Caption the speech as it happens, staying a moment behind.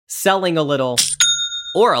Selling a little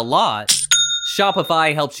or a lot,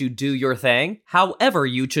 Shopify helps you do your thing, however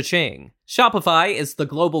you cha-ching. Shopify is the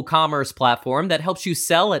global commerce platform that helps you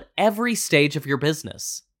sell at every stage of your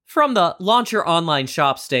business. From the launch your online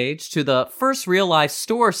shop stage to the first real-life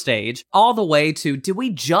store stage, all the way to do we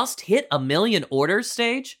just hit 1 million orders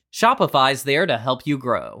stage, Shopify's there to help you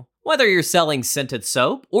grow. Whether you're selling scented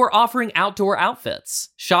soap or offering outdoor outfits,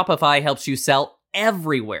 Shopify helps you sell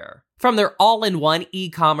everywhere. From their all-in-one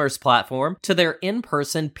e-commerce platform to their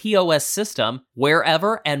in-person POS system,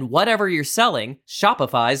 wherever and whatever you're selling,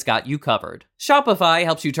 Shopify's got you covered. Shopify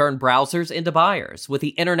helps you turn browsers into buyers with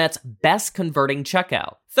the internet's best converting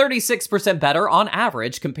checkout, 36% better on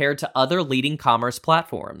average compared to other leading commerce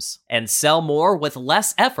platforms. And sell more with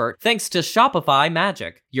less effort thanks to Shopify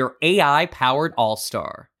Magic, your AI-powered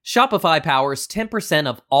all-star. Shopify powers 10%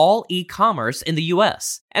 of all e-commerce in the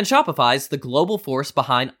US, and Shopify's the global force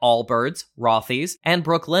behind Allbirds, Rothy's, and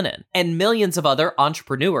Brooklinen, and millions of other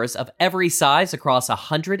entrepreneurs of every size across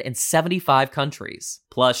 175 countries.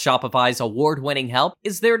 Plus, Shopify's award-winning help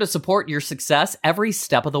is there to support your success every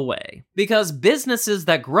step of the way. Because businesses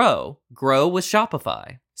that grow with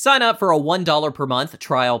Shopify. Sign up for a $1 per month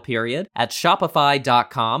trial period at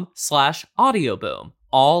shopify.com/audioboom,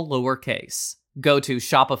 all lowercase. Go to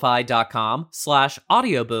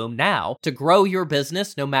shopify.com/audioboom now to grow your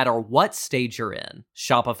business no matter what stage you're in.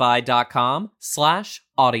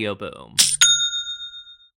 Shopify.com/audioboom.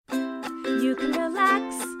 You can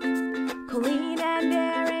relax. Colleen and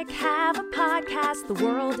Eric have a podcast. The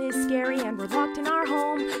world is scary and we're locked in our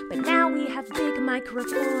home, but now we have big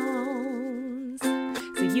microphones.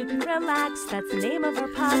 So you can relax. That's the name of our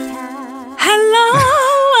podcast. Hello,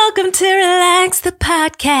 welcome to Relax the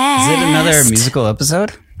Podcast. Is it another musical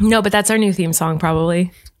episode? No, but that's our new theme song,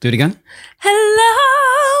 probably. Do it again.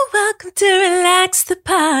 Hello, welcome to Relax the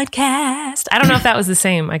Podcast. I don't know if that was the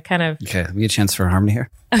same. I kind of... Okay, we get a chance for harmony here.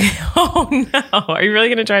 Okay. Oh, no. Are you really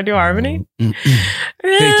going to try to do harmony? Give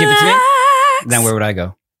it to me. Then where would I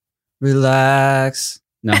go? Relax.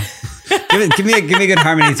 No. give me a good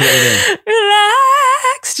harmony to what you're doing.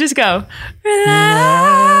 Relax. Just go.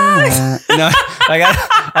 Relax. No, I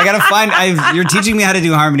gotta find. You're teaching me how to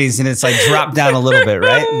do harmonies, and it's like drop down a little bit,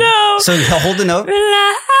 right? No. So hold the note.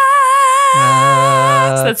 Relax.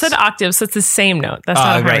 That's an octave, so it's the same note. That's not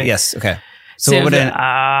a harmony. Right. Yes. Okay. So what would it?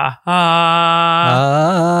 Yeah,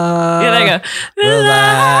 there you go.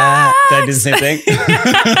 Relax. Did I do the same thing?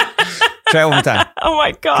 Try it one more time. Oh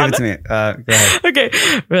my God. Give it to me. Go ahead. Okay.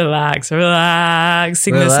 Relax.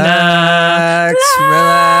 Sing this now.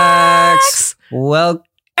 Relax. Well,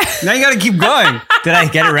 now you got to keep going. Did I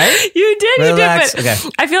get it right? You did. Relax. You did. But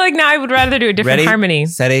okay. I feel like now I would rather do a different Ready? harmony.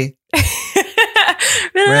 Steady.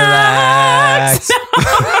 Relax.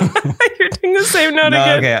 You're doing the same note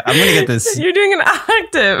again. Okay. I'm going to get this. You're doing an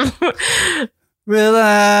octave.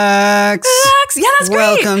 Relax. Yeah, that's great.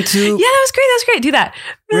 Welcome to... Yeah, that was great. Do that.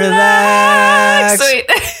 Relax. Wait.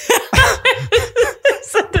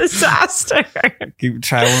 It's a disaster.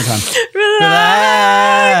 Try it one more time.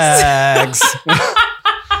 Relax.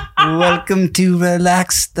 Welcome to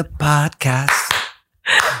Relax the Podcast.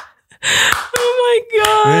 Oh my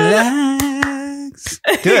God. Relax.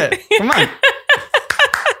 Do it. Come on.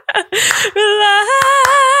 Relax.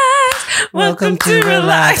 Welcome to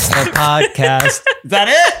Relax the Podcast. Is that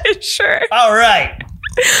it? Sure. All right.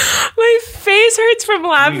 My face hurts from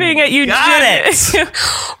laughing at you. Got it.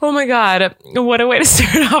 Oh my God. What a way to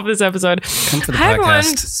start off this episode. Come for the Hi, podcast.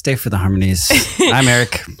 everyone. Stay for the harmonies. I'm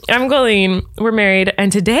Eric. I'm Colleen. We're married.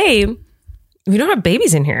 And today, we don't have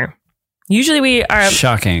babies in here. Usually we are...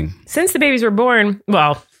 Shocking. Since the babies were born...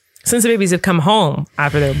 Well, since the babies have come home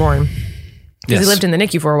after they were born... Because they lived in the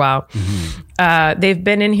NICU for a while. Mm-hmm. They've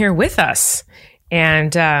been in here with us.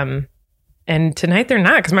 And tonight they're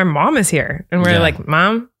not because my mom is here. And we're like,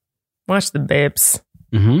 Mom, watch the babes.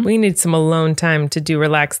 Mm-hmm. We need some alone time to do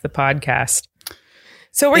Relax the Podcast.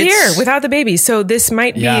 So we're here without the baby. So this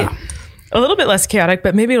might be a little bit less chaotic,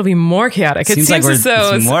 but maybe it'll be more chaotic. It seems like as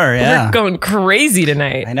though we're going crazy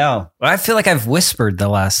tonight. I know. I feel like I've whispered the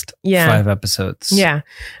last 5 episodes. Yeah.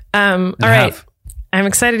 All right. I'm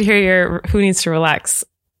excited to hear your Who Needs to Relax.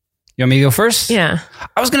 You want me to go first? Yeah.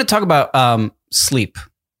 I was going to talk about sleep.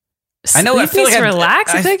 I know. I feel like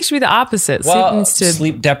relax. I think it should be the opposite. Well,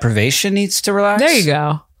 sleep depravation needs to relax. There you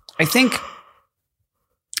go. I think,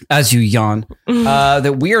 as you yawn,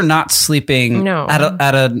 that we are not sleeping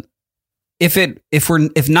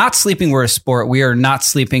if not sleeping were a sport, we are not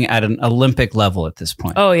sleeping at an Olympic level at this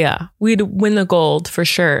point. Oh yeah, we'd win the gold for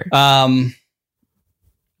sure.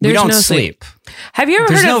 We don't sleep. Have you ever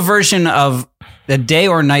There's heard no version of the day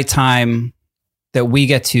or nighttime that we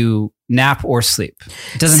get to nap or sleep.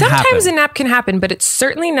 It doesn't Sometimes happen. a nap can happen, but it's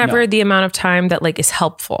certainly never the amount of time that like is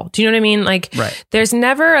helpful. Do you know what I mean? Like there's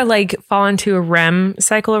never a like fall into a REM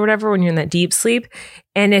cycle or whatever when you're in that deep sleep.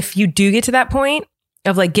 And if you do get to that point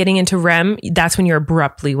of like getting into REM, that's when you're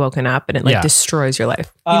abruptly woken up and it like destroys your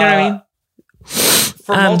life. You know what I mean?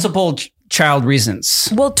 For multiple child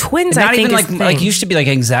reasons. Well, twins, not I think even like used to be like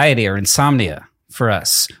anxiety or insomnia for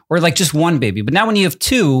us, or like just one baby. But now when you have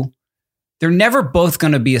two, they're never both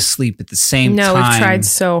going to be asleep at the same time. No, we've tried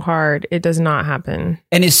so hard. It does not happen.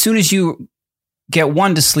 And as soon as you get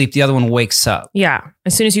one to sleep, the other one wakes up. Yeah.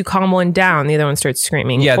 As soon as you calm one down, the other one starts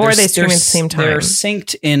screaming. Yeah, or they scream at the same time. They're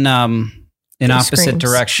synced in opposite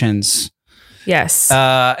directions. Yes.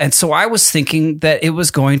 And so I was thinking that it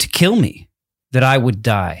was going to kill me, that I would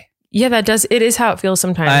die. Yeah, it is how it feels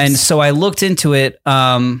sometimes. And so I looked into it.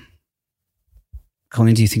 Colleen,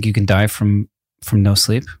 do you think you can die from no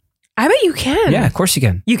sleep? I bet you can. Yeah, of course you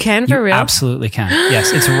can. You can for real? Absolutely can.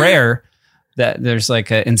 Yes, it's rare that there's like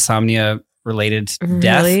an insomnia related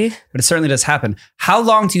death, but it certainly does happen. How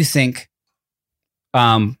long do you think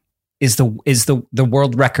is the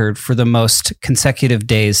world record for the most consecutive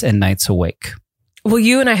days and nights awake? Well,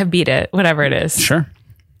 you and I have beat it, whatever it is. Sure.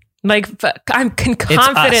 Like I can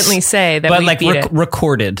confidently say that we beat it.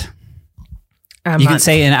 Recorded. You can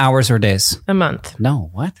say in hours or days. A month. No,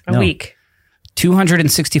 what? A week.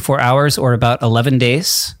 264 hours or about 11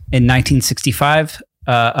 days. In 1965,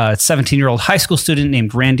 a 17-year-old high school student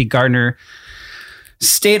named Randy Gardner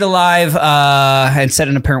stayed alive and set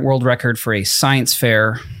an apparent world record for a science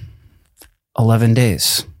fair. 11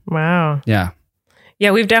 days. Wow. Yeah. Yeah,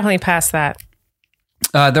 we've definitely passed that.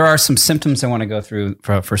 There are some symptoms I want to go through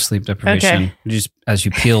for sleep deprivation. Okay. Just as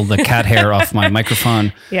you peel the cat hair off my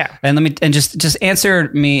microphone. Yeah. And just answer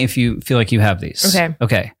me if you feel like you have these.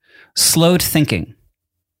 Okay. Slowed thinking.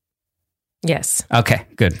 Yes. Okay,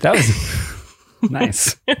 good. That was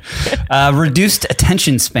nice. Reduced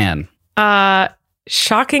attention span.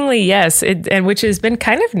 Shockingly, yes. And which has been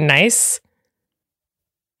kind of nice.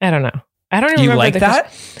 I don't know. I don't even remember like that?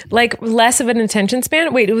 Like less of an attention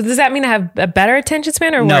span? Wait, does that mean I have a better attention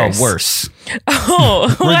span or worse? No, worse.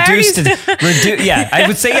 Oh, yeah, I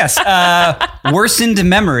would say yes. Worsened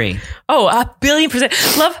memory. Oh,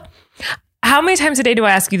 1,000,000,000%. Love, how many times a day do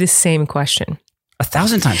I ask you the same question?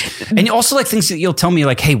 1,000 times. And also like things that you'll tell me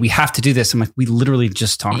like, hey, we have to do this. I'm like, we literally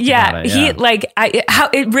just talked about it. Yeah,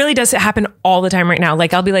 it really does happen all the time right now.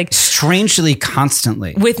 Like I'll be like strangely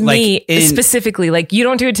constantly with me specifically, like you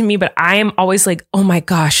don't do it to me, but I am always like, oh my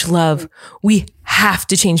gosh, love, we have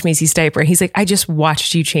to change Macy's diaper. He's like, I just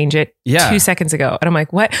watched you change it 2 seconds ago. And I'm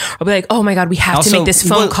like, what? I'll be like, oh my God, we have to make this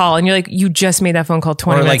phone call. And you're like, you just made that phone call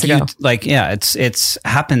 20 minutes ago. It's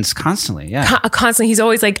happens constantly. Yeah. Constantly. He's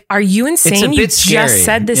always like, are you insane? You scary. Just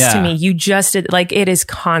said this to me. You just did. Like, it is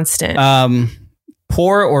constant.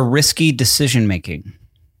 Poor or risky decision making.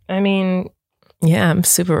 I mean, yeah, I'm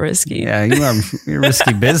super risky. Yeah, you're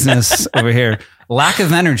risky business over here. Lack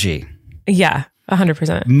of energy. Yeah.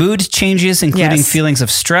 100%. Mood changes, including feelings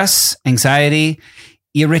of stress, anxiety,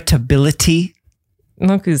 irritability.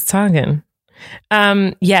 Look who's talking.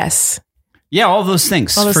 Yes. Yeah, all those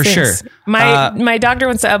things for sure. My doctor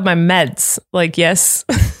wants to up my meds. Like, yes.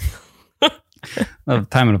 Time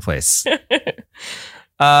and a place.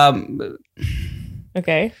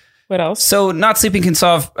 Okay. What else? So not sleeping can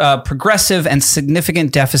solve progressive and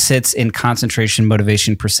significant deficits in concentration,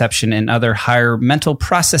 motivation, perception, and other higher mental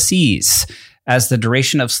processes as the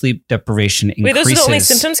duration of sleep deprivation increases. Wait, those are the only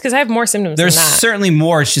symptoms? Because I have more symptoms There's than that. Certainly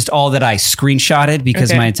more. It's just all that I screenshotted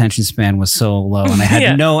because my attention span was so low and I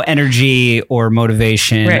had no energy or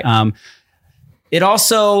motivation. Right. It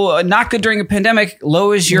also, not good during a pandemic,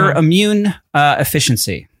 lowers your immune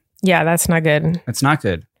efficiency. Yeah, that's not good. It's not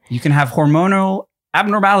good. You can have hormonal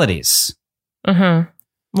abnormalities.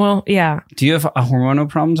 Well, yeah. Do you have hormonal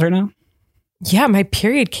problems right now? Yeah, my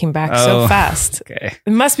period came back so fast. Okay.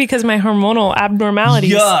 It must be because my hormonal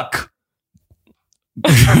abnormalities. Yuck.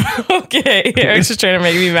 Okay. It's just trying to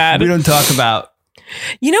make me mad. We don't talk about.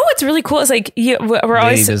 You know what's really cool is like we're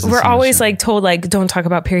always like told like don't talk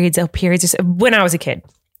about periods. Oh, periods. When I was a kid,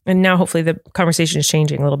 and now hopefully the conversation is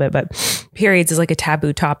changing a little bit. But periods is like a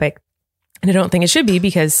taboo topic, and I don't think it should be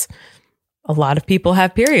because a lot of people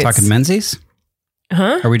have periods. Talking Menzies?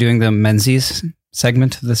 Huh? Are we doing the Menzies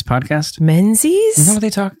segment of this podcast? Menzies? Isn't that what they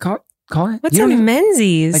call it? What's a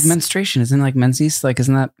Menzies? Like menstruation. Isn't it like Menzies? Like,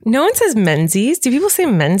 isn't that? No one says Menzies. Do people say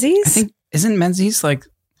Menzies? I think, isn't Menzies like?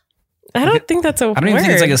 I don't think that's a word. I don't even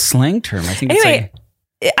think it's like a slang term. I think anyway,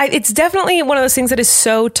 it's definitely one of those things that is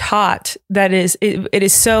so taught that it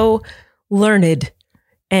is so learned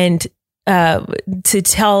and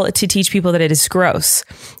to teach people that it is gross.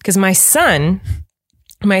 Because my son,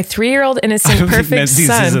 my 3-year-old innocent perfect Menzies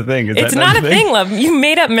son, is a thing. Is it's that not a a thing, love. You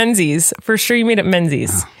made up Menzies for sure. You made up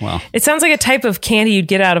Menzies. Oh, well. It sounds like a type of candy you'd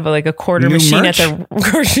get out of a quarter New machine merch? at the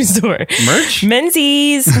grocery store. Merch?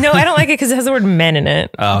 Menzies. No, I don't like it because it has the word men in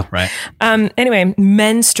it. Oh, right. Anyway,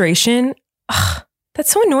 menstruation. Ugh,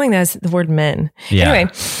 that's so annoying. That's the word men. Yeah.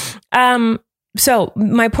 Anyway, so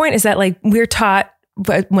my point is that we're taught,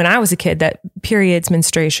 but when I was a kid, that periods,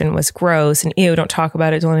 menstruation was gross and ew, don't talk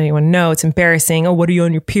about it. Don't let anyone know. It's embarrassing. Oh, what are you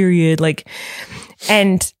on your period?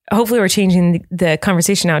 And hopefully we're changing the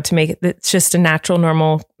conversation now to make it, it's just a natural,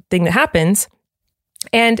 normal thing that happens.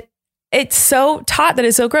 And it's so taught that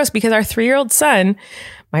it's so gross because our 3-year-old son,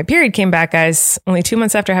 my period came back, guys, only 2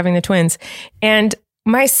 months after having the twins. And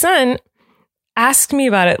my son asked me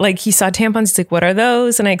about it. He saw tampons. He's like, what are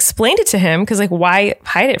those? And I explained it to him because why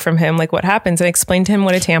hide it from him? What happens? And I explained to him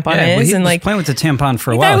what a tampon is. He and was playing with the tampon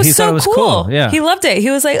for a he while. thought He thought it was cool. Yeah. He loved it. He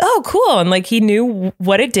was like, oh, cool. And he knew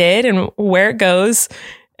what it did and where it goes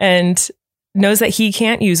and knows that he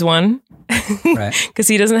can't use one. Right. Because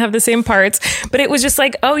he doesn't have the same parts. But it was just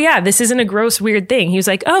oh yeah, this isn't a gross, weird thing. He was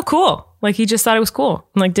like, oh, cool. He just thought it was cool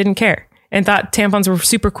and didn't care. And thought tampons were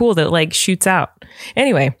super cool that shoots out.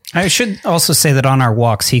 Anyway. I should also say that on our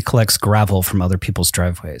walks, he collects gravel from other people's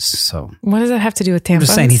driveways. So What does that have to do with tampons? I'm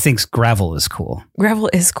just saying he thinks gravel is cool. Gravel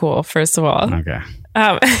is cool, first of all. Okay.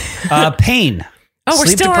 Pain. Oh, we're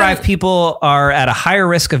still Sleep-deprived people are at a higher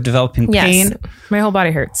risk of developing pain. Yes. My whole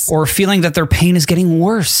body hurts. Or feeling that their pain is getting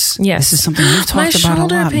worse. Yes. This is something you've talked about a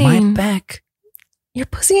shoulder lot. pain. My back. Your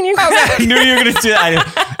pussy and your I knew you were going to do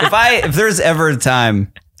that. If there's ever a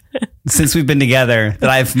time since we've been together that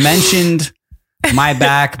I've mentioned my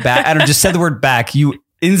back, I don't just said the word back, you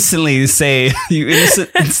instantly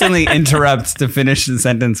interrupt to finish the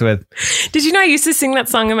sentence with. Did you know I used to sing that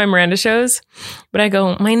song in my Miranda shows? But I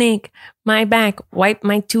go, my neck, my back, wipe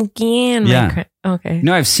my toucan. Yeah. Okay. You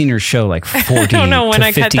know, I've seen your show 40 I don't know when to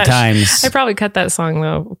I 50 cut that. times. I probably cut that song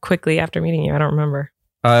though quickly after meeting you. I don't remember.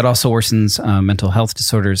 It also worsens mental health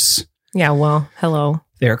disorders. Yeah, well, hello.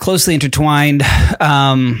 They are closely intertwined,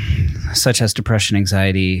 such as depression,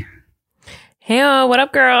 anxiety. Hey, what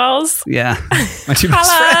up, girls? Yeah. My 2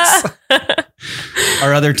 best friends.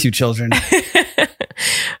 Our other 2 children.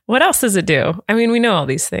 What else does it do? I mean, we know all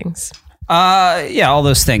these things. Yeah, all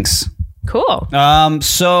those things. Cool.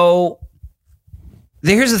 So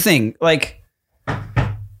here's the thing.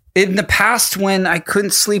 In the past, when I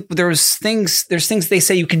couldn't sleep, there's things they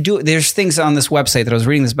say you can do. There's things on this website that I was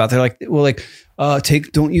reading this about. They're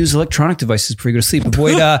don't use electronic devices before you go to sleep.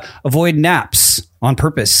 Avoid naps on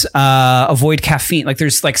purpose. Avoid caffeine.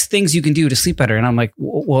 There's things you can do to sleep better. And I'm like,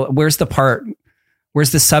 well, where's the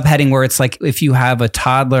subheading where it's if you have a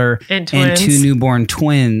toddler and 2 newborn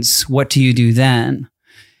twins, what do you do then?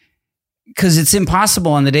 Because it's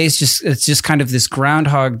impossible. And the day's it's just kind of this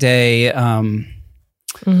Groundhog Day,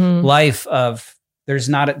 life of there's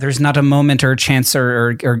not a moment or a chance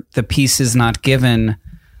or the piece is not given.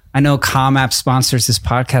 I know ComApp sponsors this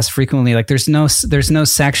podcast frequently. There's no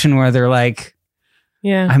section where they're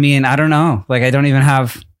yeah. I mean, I don't know. I don't even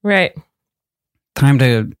have time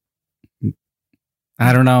to,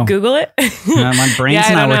 I don't know. Google it. My brain's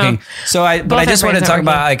not working. Know. So I just want to talk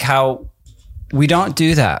about how we don't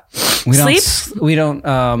do that. We sleep? We don't.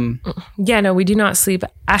 Yeah, no, we do not sleep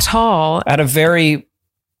at all. At a very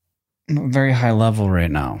high level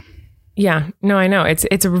right now. Yeah, no, I know.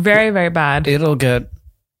 It's very, very bad. It'll get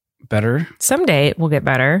better. Someday it will get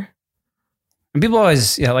better. And people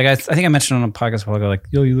always, I think I mentioned on a podcast a while ago,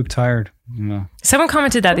 yo, you look tired. Yeah. Someone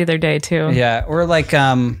commented that the other day too. Yeah, or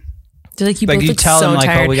they're you both look tell so them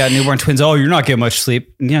tired. Oh, we got newborn twins. Oh, you're not getting much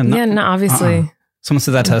sleep. Yeah, no, obviously. Someone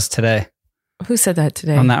said that to us today. Who said that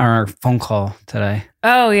today? On our phone call today.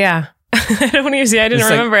 Oh yeah. I don't want to use it. I didn't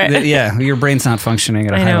remember it. Yeah, your brain's not functioning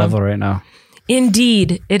at a high level right now.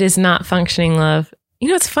 Indeed, it is not functioning, love. You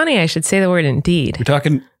know, it's funny. I should say the word indeed. You're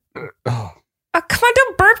talking. Oh, come on,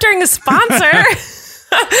 don't burp during the sponsor.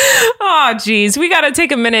 Oh, geez. We got to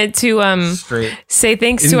take a minute to say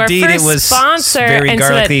thanks to our first sponsor. Very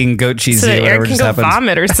garlicky and goat cheesy. So that Eric can go happened.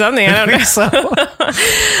 vomit or something. I don't know. So.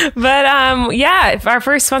 But yeah, our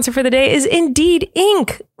first sponsor for the day is Indeed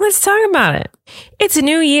Inc. Let's talk about it. It's a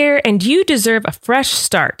new year and you deserve a fresh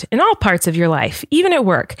start in all parts of your life, even at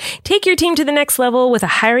work. Take your team to the next level with a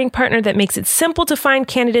hiring partner that makes it simple to find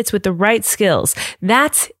candidates with the right skills.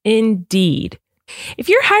 That's Indeed. If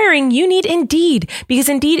you're hiring, you need Indeed, because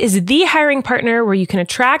Indeed is the hiring partner where you can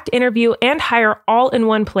attract, interview, and hire all in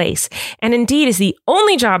one place. And Indeed is the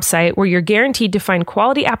only job site where you're guaranteed to find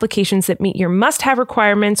quality applications that meet your must-have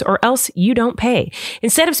requirements, or else you don't pay.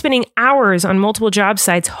 Instead of spending hours on multiple job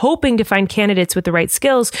sites hoping to find candidates with the right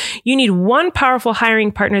skills, you need one powerful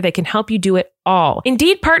hiring partner that can help you do it all.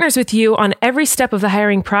 Indeed partners with you on every step of the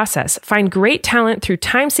hiring process. Find great talent through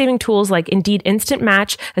time-saving tools like Indeed Instant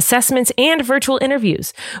Match, assessments, and virtual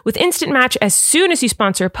interviews. With Instant Match, as soon as you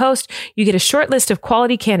sponsor a post, you get a short list of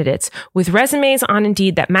quality candidates with resumes on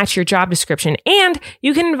Indeed that match your job description, and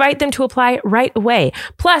you can invite them to apply right away.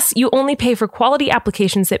 Plus, you only pay for quality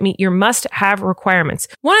applications that meet your must-have requirements.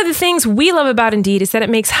 One of the things we love about Indeed is that it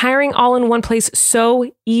makes hiring all in one place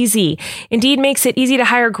so easy. Indeed makes it easy to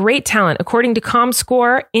hire great talent. According to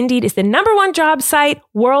ComScore, Indeed is the #1 job site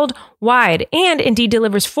worldwide, and Indeed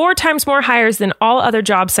delivers 4 times more hires than all other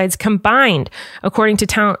job sites combined, according to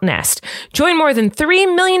Talent Nest. Join more than 3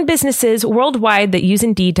 million businesses worldwide that use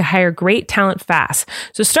Indeed to hire great talent fast.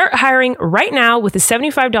 So start hiring right now with a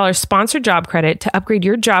 $75 sponsored job credit to upgrade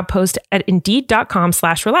your job post at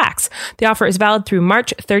Indeed.com/relax. The offer is valid through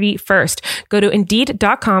March 31st. Go to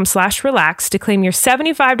Indeed.com/relax to claim your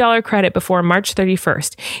 $75 credit before March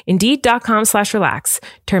 31st. Indeed.com/relax.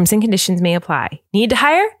 Terms and conditions may apply. Need to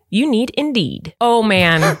hire? You need Indeed. Oh,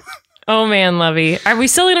 man. Oh, man, Lovey. Are we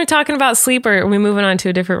still going to be talking about sleep, or are we moving on to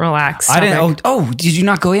a different relax topic? I didn't. Oh, did you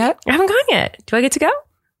not go yet? I haven't gone yet. Do I get to go?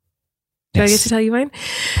 Do I get to tell you mine?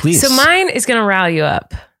 Please. So mine is going to rile you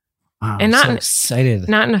up. Wow, And I'm so excited.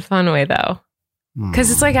 Not in a fun way, though. Because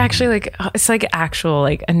it's like actually it's like actual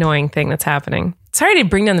annoying thing that's happening. Sorry to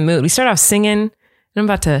bring down the mood. We start off singing and I'm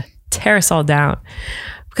about to tear us all down.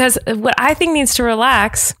 Because what I think needs to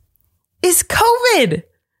relax is COVID.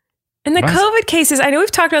 And the COVID cases, I know we've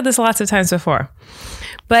talked about this lots of times before,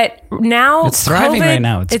 but now it's thriving right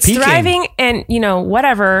now. It's peaking. Thriving, and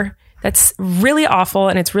whatever. That's really awful.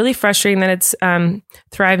 And it's really frustrating that it's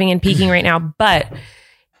thriving and peaking right now, but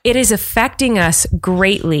it is affecting us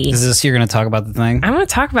greatly. Is this, you're going to talk about the thing? I'm going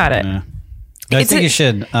to talk about it. Yeah. I think you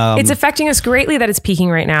should. It's affecting us greatly that it's peaking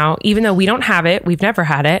right now, even though we don't have it. We've never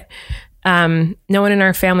had it. No one in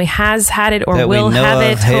our family has had it or will have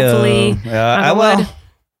it. Hopefully, I will.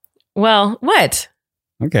 Well, what?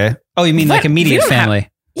 Okay. Oh, you mean like immediate family?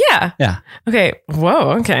 Yeah. Yeah. Okay.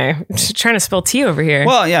 Whoa. Okay. Just trying to spill tea over here.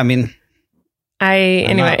 Well, yeah. I mean,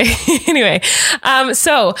 anyway.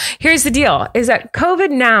 So here's the deal: is that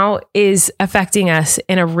COVID now is affecting us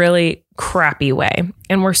in a really crappy way,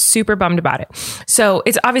 and we're super bummed about it. So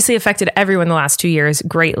it's obviously affected everyone the last 2 years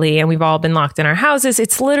greatly, and we've all been locked in our houses.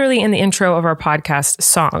 It's literally in the intro of our podcast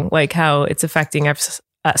song, like how it's affecting us.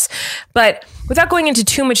 But without going into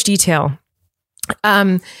too much detail,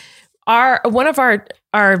 one of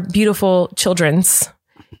our beautiful children's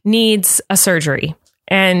needs a surgery,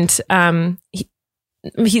 and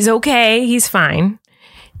he's okay. He's fine,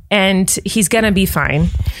 and he's gonna be fine.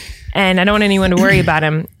 And I don't want anyone to worry about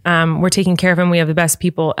him. We're taking care of him. We have the best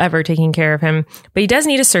people ever taking care of him, but he does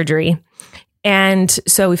need a surgery. And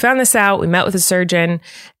so we found this out. We met with a surgeon,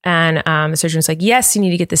 and the surgeon was like, yes, you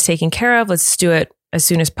need to get this taken care of. Let's do it as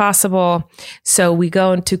soon as possible. So we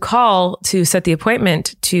go to call to set the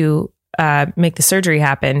appointment to make the surgery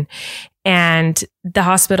happen. And the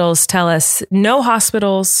hospitals tell us no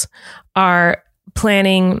hospitals are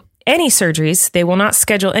planning any surgeries. They will not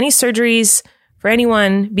schedule any surgeries for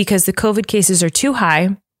anyone because the COVID cases are too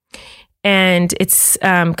high, and it's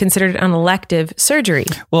considered an elective surgery.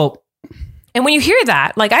 Well, and when you hear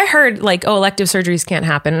that, like I heard elective surgeries can't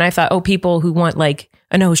happen. And I thought, people who want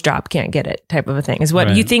a nose job can't get it type of a thing is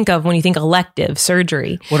what you think of when you think elective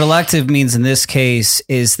surgery. What elective means in this case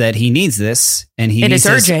is that he needs this, and it is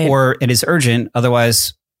urgent, or it is urgent.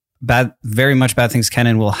 Otherwise, very much bad things can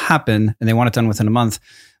and will happen, and they want it done within a month.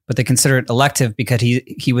 But they consider it elective because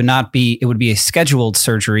he would not be. It would be a scheduled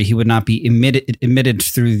surgery. He would not be admitted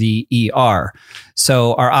through the ER.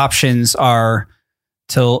 So our options are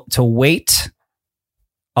to wait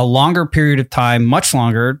a longer period of time, much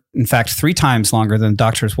longer, in fact, 3 times longer than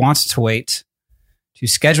doctors wants to wait, to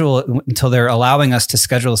schedule it until they're allowing us to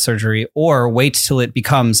schedule a surgery, or wait till it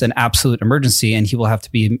becomes an absolute emergency and he will have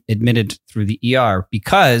to be admitted through the ER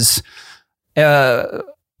because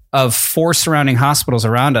of 4 surrounding hospitals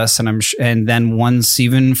around us. And then ones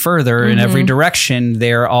even further in every direction.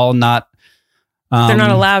 They're all not, they're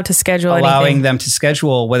not allowed to schedule allowing them to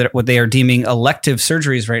schedule what they are deeming elective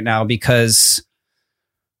surgeries right now because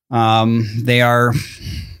they are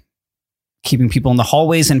keeping people in the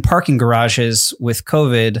hallways and parking garages with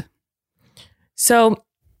COVID. So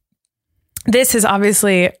this has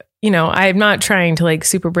obviously I'm not trying to like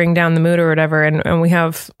super bring down the mood or whatever. And we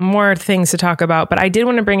have more things to talk about, but I did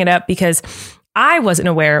want to bring it up because I wasn't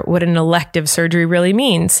aware what an elective surgery really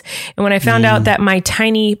means. And when I found out that my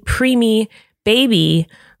tiny preemie baby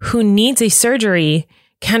who needs a surgery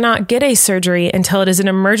cannot get a surgery until it is an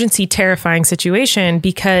emergency, terrifying situation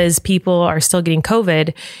because people are still getting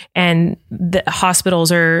COVID and the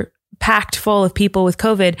hospitals are packed full of people with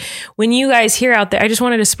COVID. When you guys hear out there, I just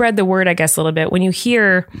wanted to spread the word, I guess, a little bit. When you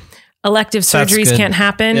hear elective surgeries can't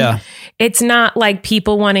happen, it's not like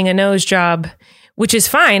people wanting a nose job, which is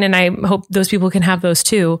fine. And I hope those people can have those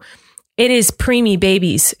too. It is preemie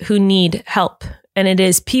babies who need help. And it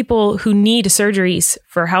is people who need surgeries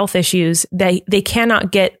for health issues. They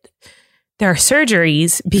cannot get their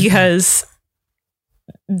surgeries because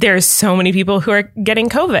there's so many people who are getting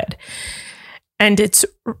COVID. And it's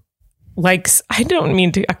like, I don't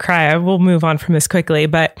mean to cry. I will move on from this quickly,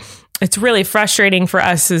 but it's really frustrating for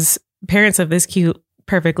us as parents of this cute,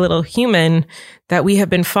 perfect little human that we have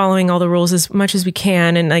been following all the rules as much as we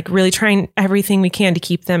can and like really trying everything we can to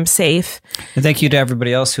keep them safe. And thank you to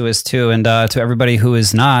everybody else who is too. And to everybody who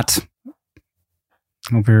is not.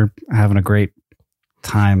 Hope you're having a great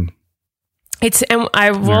time. And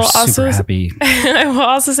I will also happy. I will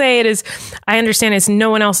also say I understand it's no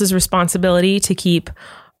one else's responsibility to keep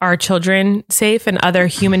our children safe and other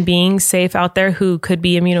human beings safe out there who could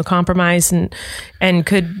be immunocompromised and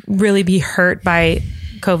could really be hurt by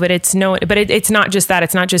COVID. But it's not just that.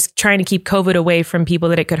 It's not just trying to keep COVID away from people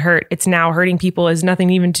that it could hurt. It's now hurting people. It has nothing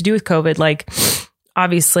even to do with COVID. Like,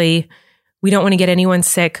 obviously, we don't want to get anyone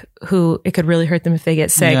sick who it could really hurt them if they get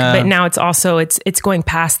sick. Yeah. But now it's also, it's going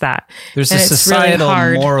past that. There's a societal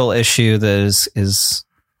moral issue that is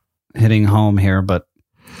hitting home here,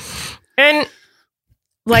 and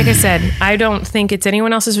like I said, I don't think it's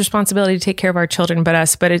anyone else's responsibility to take care of our children but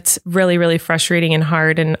us, but it's really, really frustrating and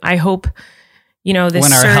hard. And I hope, this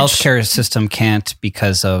when our healthcare system can't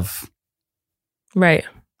because of. Right.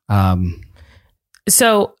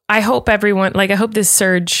 So I hope I hope this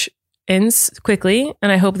surge ends quickly,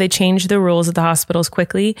 and I hope they change the rules at the hospitals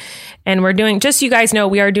quickly. And we're doing, just so you guys know,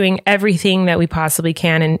 we are doing everything that we possibly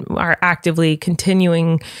can and are actively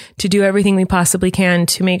continuing to do everything we possibly can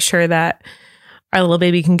to make sure that our little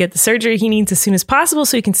baby can get the surgery he needs as soon as possible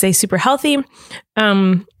so he can stay super healthy.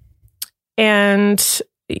 And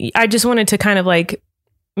I just wanted to kind of like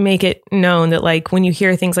make it known that like when you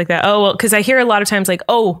hear things like that, because I hear a lot of times like,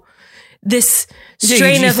 this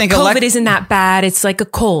strain of COVID isn't that bad. It's like a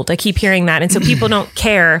cold. I keep hearing that. And so people don't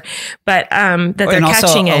care, but that they're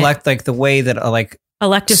catching it. Like the way that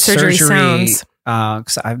elective surgery sounds.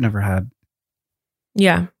 Because I've never had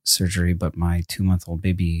surgery, but my 2-month-old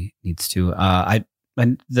baby needs to.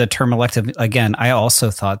 And the term elective, again, I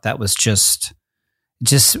also thought that was just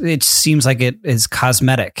it seems like it is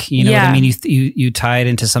cosmetic. You know what I mean? You tie it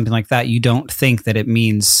into something like that. You don't think that it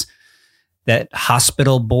means that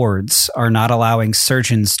hospital boards are not allowing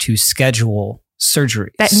surgeons to schedule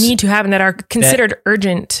surgeries that need to happen, that are considered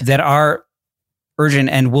urgent,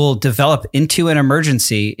 and will develop into an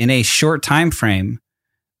emergency in a short time frame.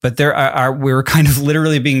 But we're kind of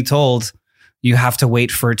literally being told you have to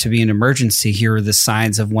wait for it to be an emergency. Here are the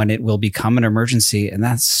signs of when it will become an emergency. And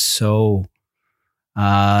that's so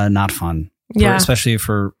not fun, especially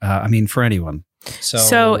for anyone.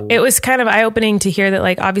 So it was kind of eye-opening to hear that,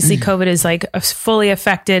 like, obviously COVID is like fully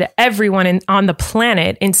affected everyone on the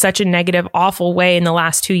planet in such a negative, awful way in the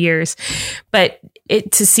last 2 years. But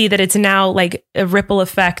to see that it's now like a ripple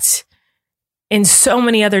effect in so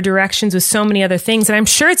many other directions with so many other things. And I'm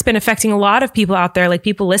sure it's been affecting a lot of people out there, like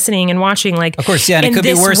people listening and watching, like, of course, and it could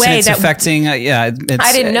be worse than it's affecting. I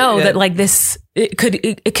didn't know that like this, it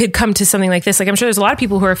could come to something like this. Like, I'm sure there's a lot of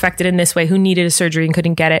people who are affected in this way, who needed a surgery and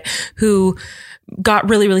couldn't get it, who got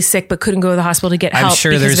really, really sick, but couldn't go to the hospital to get help. I'm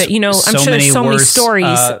sure there's so many stories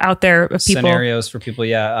out there of people. Scenarios for people.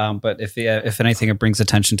 Yeah. But if anything, it brings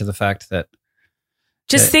attention to the fact that,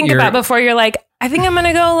 just think about before you're like, I think I'm going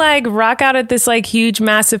to go like rock out at this like huge,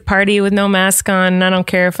 massive party with no mask on. And I don't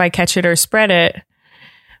care if I catch it or spread it.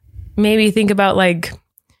 Maybe think about like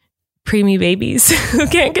preemie babies who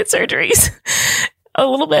can't get surgeries a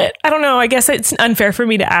little bit. I don't know. I guess it's unfair for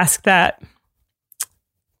me to ask that.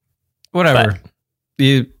 Whatever. But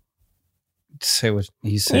you say what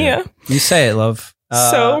you say. Yeah. You say it, love.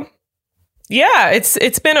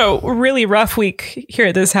 It's been a really rough week here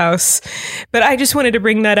at this house, but I just wanted to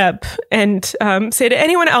bring that up and say to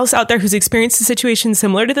anyone else out there who's experienced a situation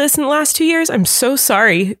similar to this in the last 2 years, I'm so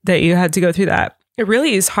sorry that you had to go through that. It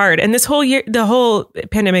really is hard. And this whole year, the whole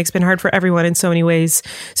pandemic's been hard for everyone in so many ways.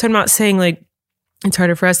 So I'm not saying like it's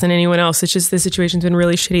harder for us than anyone else. It's just the situation's been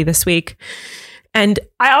really shitty this week. And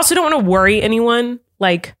I also don't want to worry anyone.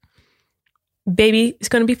 Like, baby is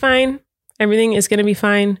going to be fine. Everything is going to be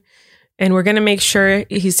fine. And we're going to make sure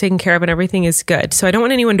he's taken care of and everything is good. So I don't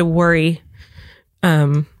want anyone to worry.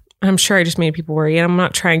 I'm sure I just made people worry, and I'm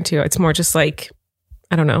not trying to. It's more just like,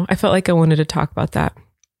 I don't know. I felt like I wanted to talk about that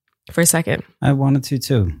for a second. I wanted to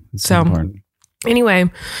too. It's so important.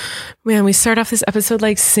 Anyway, man, we start off this episode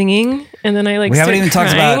like singing, and then I like we haven't even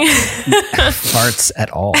crying. talked about farts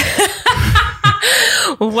at all.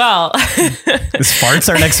 Well, is farts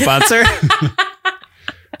our next sponsor?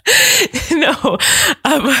 No.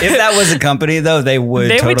 If that was a company, though, they would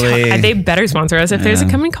they better sponsor us. If there's a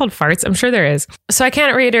company called Farts, I'm sure there is. So I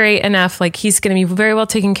can't reiterate enough. Like, he's going to be very well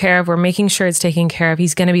taken care of. We're making sure it's taken care of.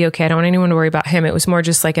 He's going to be okay. I don't want anyone to worry about him. It was more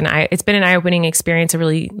just like it's been an eye-opening experience, a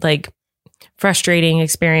really like frustrating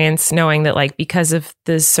experience, knowing that like because of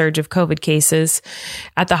the surge of COVID cases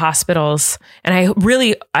at the hospitals, and I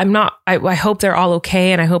hope they're all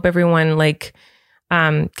okay, and I hope everyone like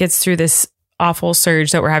gets through this awful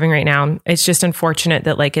surge that we're having right now. It's just unfortunate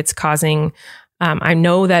that like it's causing, I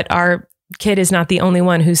know that our kid is not the only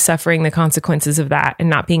one who's suffering the consequences of that and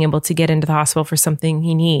not being able to get into the hospital for something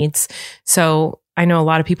he needs. So I know a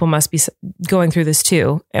lot of people must be going through this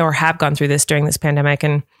too, or have gone through this during this pandemic.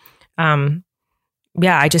 And I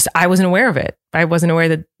wasn't aware of it. I wasn't aware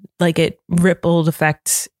that like it rippled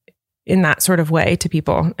effects in that sort of way to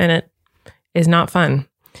people, and it is not fun.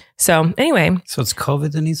 So anyway. So it's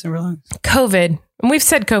COVID that needs to relax? COVID. And we've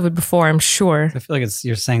said COVID before, I'm sure. I feel like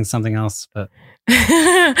you're saying something else, but.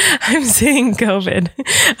 I'm saying COVID.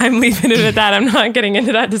 I'm leaving it at that. I'm not getting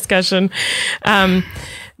into that discussion.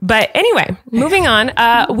 But anyway, moving on.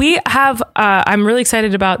 We have, I'm really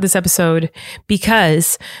excited about this episode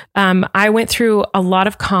because I went through a lot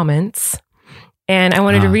of comments, and I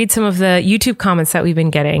wanted to read some of the YouTube comments that we've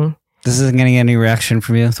been getting. This isn't getting any reaction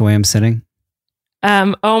from you, the way I'm sitting?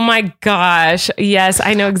 Oh my gosh. Yes,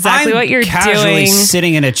 I know exactly what you're casually doing.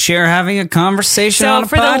 Sitting in a chair having a conversation on a podcast.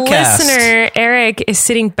 So for the listener, Eric is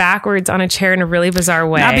sitting backwards on a chair in a really bizarre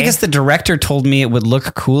way. Not because the director told me it would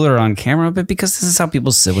look cooler on camera, but because this is how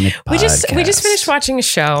people sit when they podcast. We just finished watching a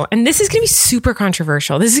show, and this is going to be super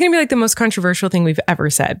controversial. This is going to be like the most controversial thing we've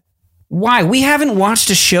ever said. Why? We haven't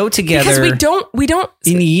watched a show together. Because we don't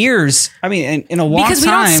in years. I mean, in a long time. Because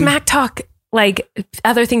we don't smack talk like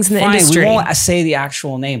other things in the industry. We won't say the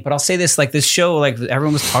actual name, but I'll say this: like this show, like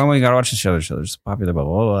everyone was talking about, you gotta watch the show. The show is popular, blah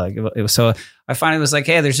blah blah. Like it was, so I finally was like,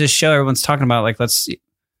 hey, there's this show everyone's talking about. Like let's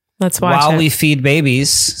watch while we feed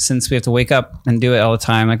babies, since we have to wake up and do it all the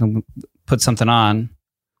time. I can put something on.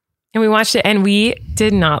 And we watched it, and we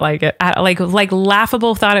did not like it. Like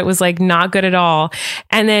laughable, thought it was like not good at all.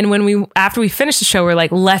 And then after we finished the show, we're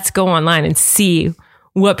like, let's go online and see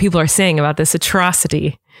what people are saying about this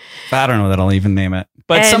atrocity. I don't know that I'll even name it.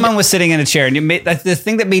 But someone was sitting in a chair, and the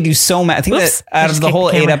thing that made you so mad, I think that out of the whole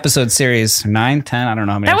 8-episode series, 9, 10, I don't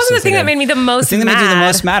know how many. That wasn't the thing that made me the most mad. The thing that made you the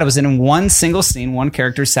most mad was in one single scene, one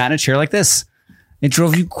character sat in a chair like this. It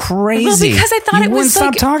drove you crazy. Well, because I thought it was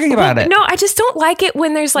wouldn't stop talking about it. No, I just don't like it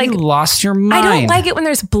when there's like... You lost your mind. I don't like it when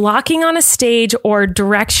there's blocking on a stage or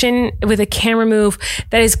direction with a camera move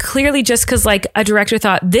that is clearly just because like a director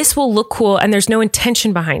thought this will look cool and there's no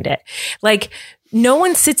intention behind it. Like no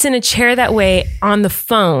one sits in a chair that way on the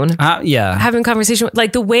phone. Yeah. Having a conversation.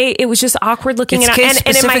 Like the way it was just awkward looking. It's case specific,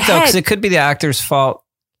 and in my head... because it could be the actor's fault.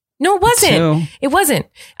 No, it wasn't. Too. It wasn't.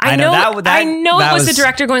 I know it was the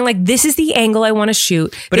director going like, this is the angle I want to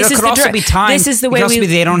shoot. But this it could also be time. This is the way it could also be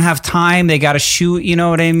they don't have time. They got to shoot. You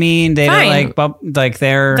know what I mean? They don't like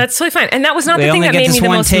they're... That's totally fine. And that was not the thing that made me the most mad.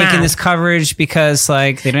 They only get this one take in this coverage because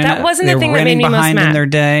like they didn't... That wasn't the thing that made me most mad. In their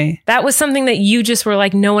day. That was something that you just were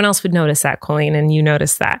like, no one else would notice that, Colleen, and you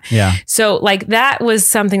noticed that. Yeah. So like that was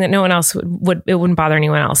something that no one else would it wouldn't bother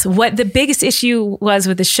anyone else. What the biggest issue was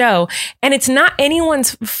with the show, and it's not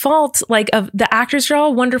anyone's fault, like the actors are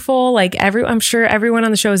all wonderful. Like I'm sure everyone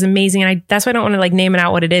on the show is amazing. And that's why I don't want to like name it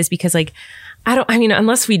out what it is, because like,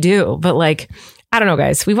 unless we do, but like, I don't know,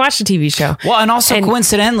 guys, we watched a TV show. Well, and also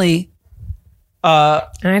coincidentally,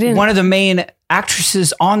 one of the main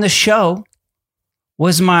actresses on the show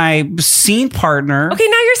was my scene partner. Okay,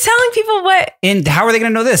 now you're telling people what. And how are they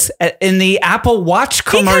going to know this? In the Apple Watch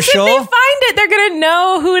commercial. Because if they find it, they're going to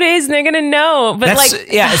know who it is and they're going to know. But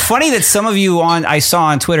it's funny that some of you I saw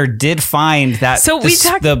on Twitter did find that. So we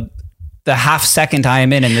talked the half second I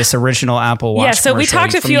am in this original Apple Watch. Yeah, so we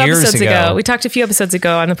talked a few episodes ago. We talked a few episodes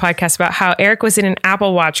ago on the podcast about how Eric was in an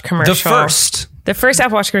Apple Watch commercial. The first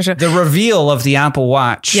Apple Watch commercial. The reveal of the Apple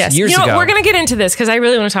Watch years ago. We're going to get into this because I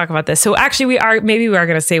really want to talk about this. So actually maybe we are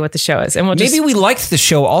going to say what the show is. And maybe we liked the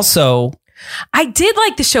show also. I did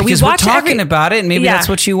like the show. Because we we're watched talking about it, and maybe that's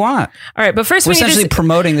what you want. All right, but first we're we need essentially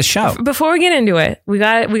promoting the show. Before we get into it, we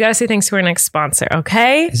got to say thanks to our next sponsor,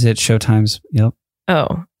 okay? Is it Showtime's? Yep.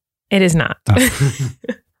 Oh, it is not. Oh.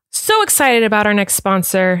 So excited about our next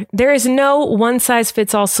sponsor. There is no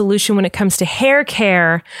one-size-fits-all solution when it comes to hair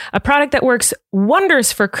care. A product that works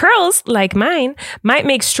wonders for curls like mine might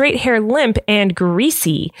make straight hair limp and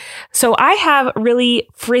greasy. So I have really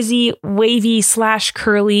frizzy, wavy /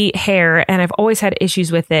 curly hair, and I've always had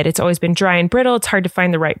issues with it. It's always been dry and brittle. It's hard to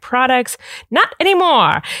find the right products. Not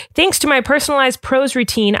anymore. Thanks to my personalized Prose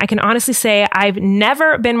routine, I can honestly say I've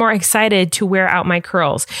never been more excited to wear out my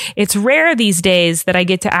curls. It's rare these days that I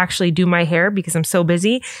get to actually do my hair because I'm so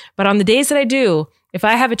busy. But on the days that I do, if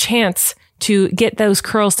I have a chance to get those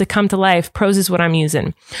curls to come to life, Prose is what I'm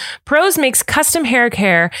using. Prose makes custom hair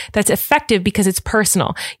care that's effective because it's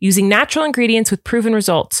personal, using natural ingredients with proven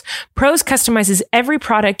results. Prose customizes every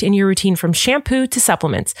product in your routine from shampoo to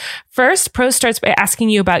supplements. First, Prose starts by asking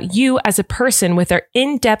you about you as a person with their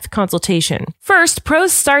in-depth consultation. Prose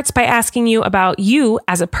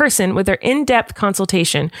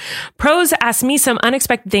asked me some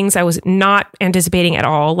unexpected things I was not anticipating at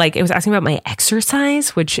all. Like it was asking about my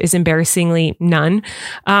exercise, which is embarrassingly none.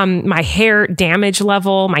 My hair damage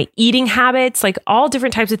level, my eating habits, like all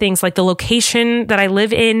different types of things, like the location that I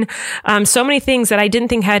live in. So many things that I didn't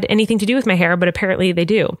think had anything to do with my hair, but apparently they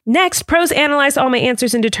do. Next, Prose analyzed all my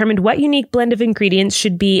answers and determined what unique blend of ingredients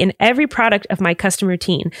should be in every product of my custom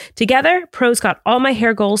routine. Together, Prose got all my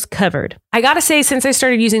hair goals covered. I gotta say, since I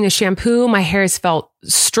started using the shampoo, my hair has felt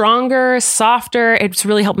stronger, softer. It's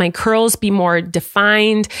really helped my curls be more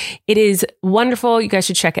defined. It is wonderful. You guys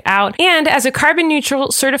should check it out. And as a carbon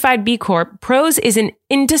neutral certified B Corp, Prose is an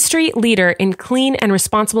industry leader in clean and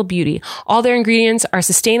responsible beauty. All their ingredients are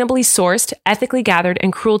sustainably sourced, ethically gathered,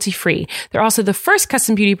 and cruelty-free. They're also the first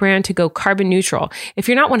custom beauty brand to go carbon neutral. If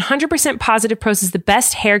you're not 100% positive Prose is the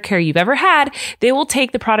best hair care you've ever had, they will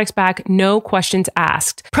take the products back, no questions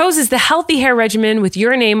asked. Prose is the healthy hair regimen with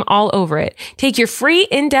your name all over it. Take your free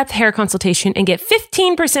in-depth hair consultation and get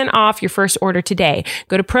 15% off your first order today.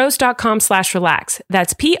 Go to prose.com/relax.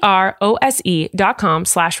 That's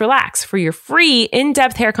prose.com/relax for your free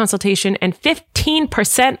in-depth hair consultation and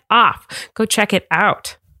 15% off. Go check it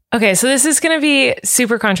out. Okay, so this is going to be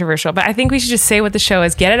super controversial, but I think we should just say what the show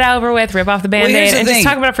is. Get it over with, rip off the Band-Aid, and just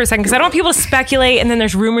talk about it for a second, because I don't want people to speculate, and then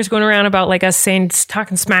there's rumors going around about like us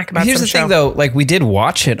talking smack about some show. Here's the thing, though. Like, we did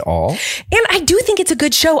watch it all. And I do think it's a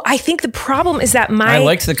good show. I think the problem is that I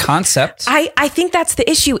liked the concept. I think that's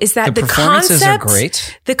the issue, is that the performances concept, are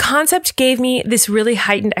great. The concept gave me this really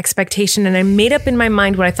heightened expectation, and I made up in my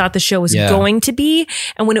mind what I thought the show was going to be,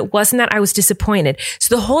 and when it wasn't that, I was disappointed.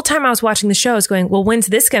 So the whole time I was watching the show, I was going, well, when's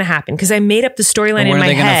this going to happen? Because I made up the storyline in my head. When are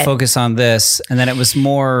they going to focus on this? And then it was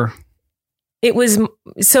more... It was...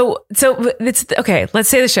 So it's... Okay, let's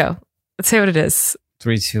say the show. Let's say what it is.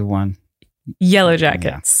 3, 2, 1. Yellow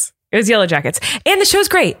Jackets. Yeah. It was Yellow Jackets. And the show's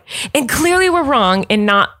great. And clearly we're wrong in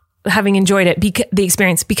not having enjoyed it, the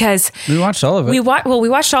experience, because... We watched all of it. We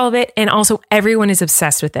watched all of it, and also everyone is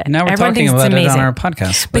obsessed with it. And now we're talking about it on our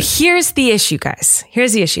podcast. But here's the issue, guys.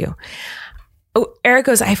 Here's the issue. Oh, Eric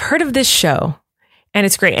goes, I've heard of this show. And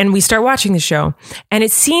it's great. And we start watching the show, and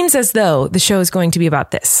it seems as though the show is going to be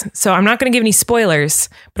about this. So I'm not going to give any spoilers,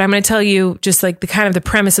 but I'm going to tell you just like the kind of the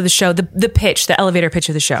premise of the show, the pitch, the elevator pitch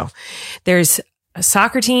of the show. There's a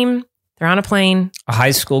soccer team. They're on a plane. A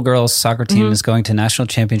high school girls soccer team is going to national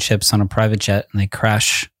championships on a private jet, and they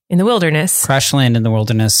crash in the wilderness, land in the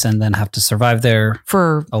wilderness, and then have to survive there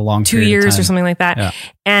for a long 2 years or something like that. Yeah.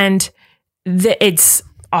 And it's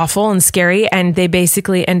awful and scary. And they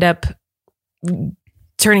basically end up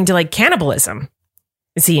turning to like cannibalism,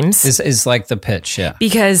 it seems. Is like the pitch, yeah.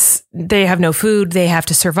 Because they have no food, they have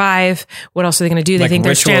to survive. What else are they going to do? They think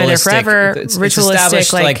they're stranded there forever. It's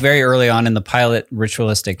established like very early on in the pilot,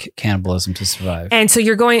 ritualistic cannibalism to survive. And so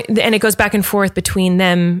and it goes back and forth between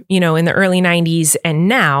them, in the early 90s and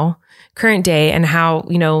now, current day, and how,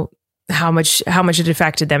 how much it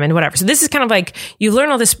affected them and whatever. So this is kind of like, you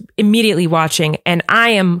learn all this immediately watching, and I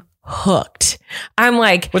am hooked. I'm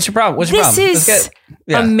like, what's your problem? This is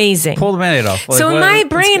amazing. Pull the Band-Aid off. So in my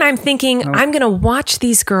brain, I'm thinking, I'm going to watch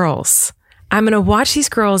these girls. I'm going to watch these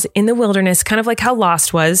girls in the wilderness, kind of like how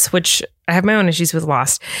Lost was, which I have my own issues with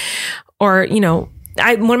Lost. Or,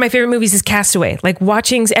 one of my favorite movies is Castaway. Like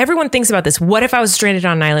everyone thinks about this. What if I was stranded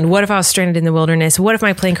on an island? What if I was stranded in the wilderness? What if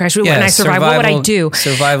my plane crashed? When I survive, what would I do?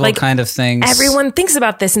 Survival kind of things. Everyone thinks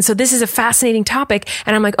about this. And so this is a fascinating topic.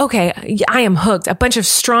 And I'm like, okay, I am hooked. A bunch of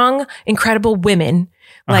strong, incredible women,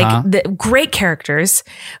 like the great characters.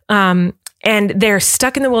 and they're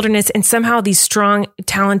stuck in the wilderness, and somehow these strong,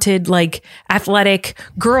 talented, like athletic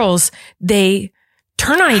girls, they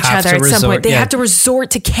turn on each other at some point. They have to resort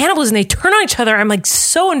to cannibalism. They turn on each other. I'm like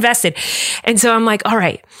so invested. And so I'm like, all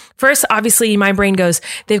right, first, obviously my brain goes,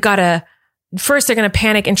 they're going to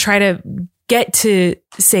panic and try to get to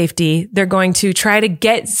safety. They're going to try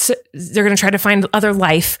to find other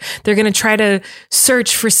life. They're going to try to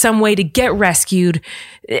search for some way to get rescued.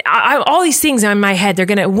 All these things are in my head.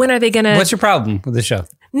 When are they going to? What's your problem with the show?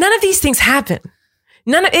 None of these things happen.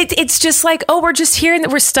 None of it. It's just like, oh, we're just here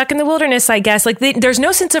and we're stuck in the wilderness, I guess. Like there's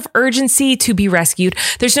no sense of urgency to be rescued.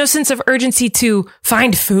 There's no sense of urgency to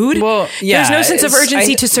find food. Well, yeah, there's no sense of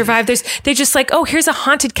urgency to survive. They're just like, oh, here's a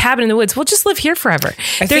haunted cabin in the woods. We'll just live here forever.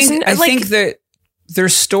 I think that their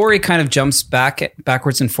story kind of jumps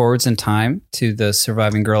backwards and forwards in time to the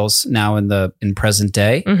surviving girls now in present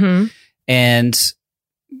day. Mm-hmm. And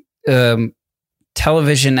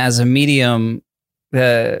television as a medium,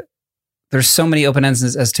 there's so many open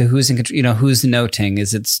ends as to who's in control, who's noting.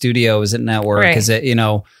 Is it studio? Is it network? Right. Is it,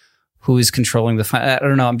 who's controlling I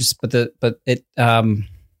don't know.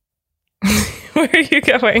 Where are you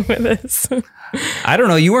going with this? I don't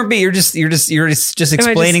know. You weren't being, you're just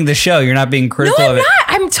explaining the show. You're not being critical of it. No,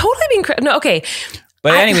 I'm not. I'm totally being critical. No, okay.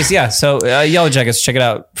 But anyways, yeah. So Yellow Jackets, check it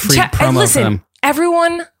out. Free promo for them.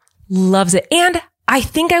 Everyone loves it. And I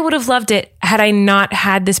think I would have loved it had I not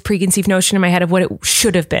had this preconceived notion in my head of what it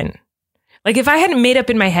should have been. Like if I hadn't made up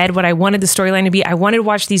in my head what I wanted the storyline to be, I wanted to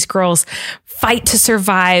watch these girls fight to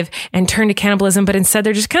survive and turn to cannibalism, but instead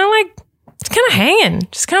they're just kind of hanging,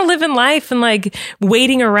 just kind of living life and like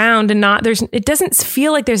waiting around and it doesn't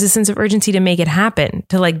feel like there's a sense of urgency to make it happen,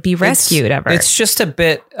 to like be rescued ever. It's just a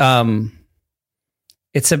bit,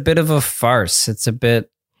 it's a bit of a farce. It's a bit.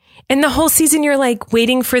 And the whole season, you're like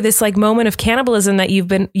waiting for this like moment of cannibalism that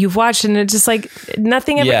you've watched, and it's just like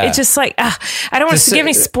nothing ever. Yeah. It's just like I don't want to give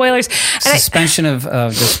any spoilers. Suspension of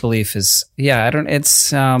disbelief is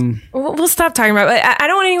It's we'll stop talking about it. I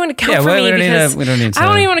don't want anyone to come for me because we don't need to. I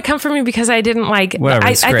don't want anyone to come for me because I didn't like. Whatever,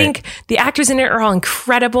 I think the actors in it are all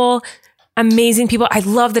incredible. Amazing people. I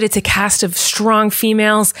love that it's a cast of strong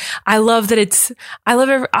females. I love everything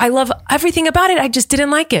about it. I just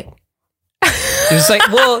didn't like it. It was like,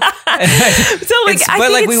 well,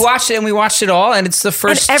 we watched it all, and it's the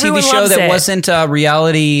first TV show that wasn't a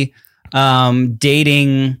reality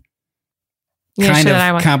dating kind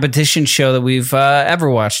of competition show that we've ever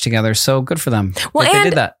watched together. So good for them. Well, they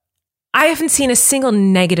did that. I haven't seen a single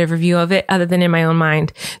negative review of it other than in my own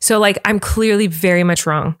mind. So like, I'm clearly very much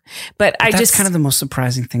wrong. But that's kind of the most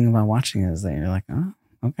surprising thing about watching it is that you're like, oh,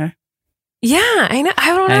 okay. Yeah, I know.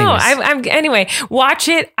 I don't know. Anyway, watch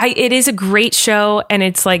it. It is a great show, and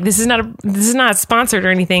it's like this is not sponsored or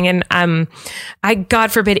anything. And I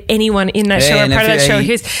God forbid anyone in that show or part of that show.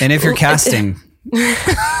 And if you're casting.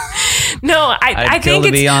 No, I think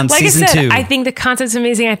it's like I said, 2. I think the concept's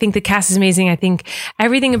amazing. I think the cast is amazing. I think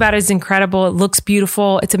everything about it is incredible. It looks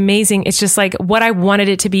beautiful. It's amazing. It's just like what I wanted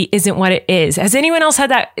it to be isn't what it is. Has anyone else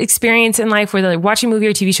had that experience in life where they're like watching a movie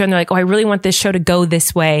or TV show and they're like, oh, I really want this show to go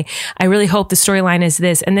this way. I really hope the storyline is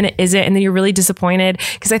this. And then it isn't. And then you're really disappointed.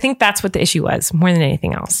 Because I think that's what the issue was more than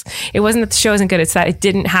anything else. It wasn't that the show isn't good. It's that it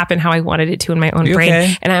didn't happen how I wanted it to in my own brain.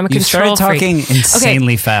 Okay. And I'm a control freak. You started talking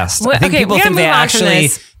insanely fast. I think people think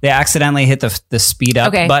they accidentally hit the speed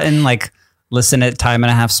up button, like listen at time and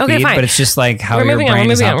a half speed, but it's just like how your brain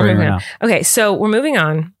is operating right now. Okay, so we're moving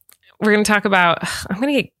on. We're going to talk about, I'm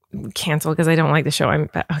going to get canceled because I don't like the show.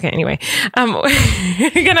 Anyway. We're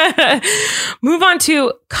going to move on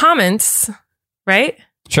to comments, right?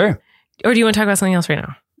 Sure. Or do you want to talk about something else right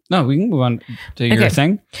now? No, we can move on to your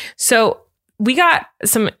thing. So we got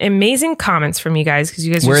some amazing comments from you guys because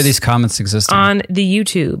you guys where are these comments existing? On the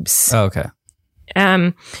YouTubes. Oh, okay.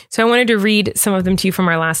 So I wanted to read some of them to you from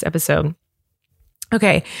our last episode.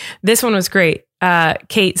 Okay. This one was great.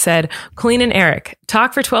 Kate said, Colleen and Eric,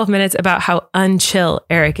 talk for 12 minutes about how unchill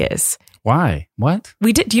Eric is. Why? What?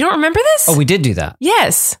 We did. Do you don't remember this? Oh, we did do that.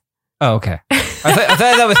 Yes. Oh, okay. I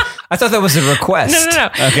thought that was a request. No.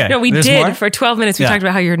 Okay. No, we did more? For 12 minutes. We talked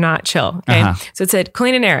about how you're not chill. Okay. So it said,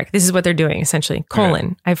 Colleen and Eric, this is what they're doing essentially.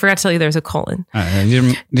 Colon. I forgot to tell you there's a colon.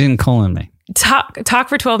 You didn't colon me. Talk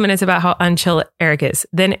for 12 minutes about how unchill Eric is.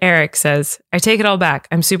 Then Eric says, I take it all back.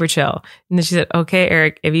 I'm super chill. And then she said, okay,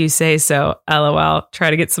 Eric, if you say so, LOL, try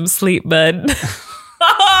to get some sleep, bud.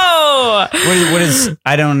 Oh! What is,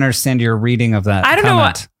 I don't understand your reading of that. I don't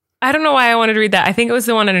know why I wanted to read that. I think it was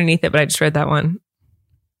the one underneath it, but I just read that one.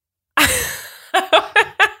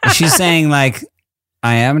 She's saying like,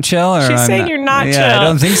 I am chill, or she's saying you're not chill. I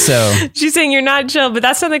don't think so. She's saying you're not chill, but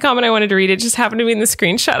that's not the comment I wanted to read. It just happened to be in the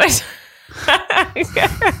screenshot.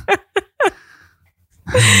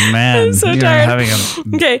 Man, I'm so you're tired. having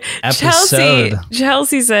a Okay, episode.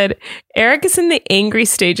 Chelsea said Eric is in the angry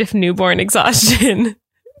stage of newborn exhaustion,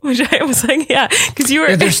 which I was like, yeah, because you were.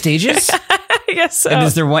 Are there stages? I guess so. And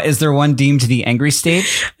is there one deemed the angry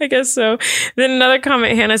stage? I guess so. Then another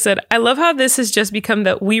comment, Hannah said, I love how this has just become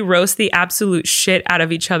the we roast the absolute shit out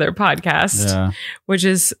of each other podcast, which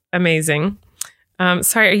is amazing.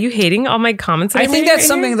 Sorry, are you hating all my comments? I think that's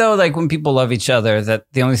something though, like when people love each other, that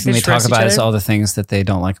the only thing they talk about is all the things that they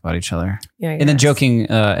don't like about each other. Yeah, in a joking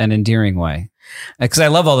and endearing way. Because I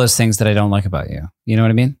love all those things that I don't like about you. You know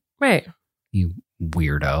what I mean? Right. You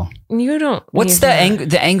weirdo. You don't. What's the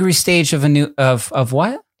angry stage of of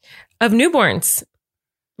what? Of newborns.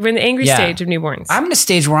 We're in the angry stage of newborns. I'm in a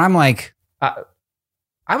stage where I'm like,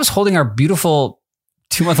 I was holding our beautiful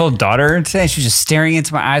 2-month-old daughter today. She was just staring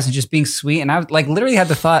into my eyes and just being sweet. And I like literally had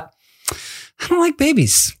the thought, I don't like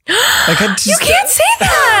babies. Like you can't say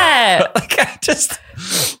that. Like I just,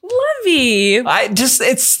 Lovey.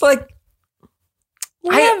 it's like,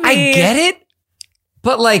 I get it,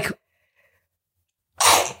 but like,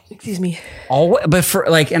 excuse me. But for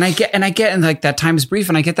like, and I get, and like that time is brief,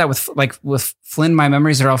 and I get that with Flynn, my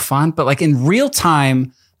memories are all fond, but like in real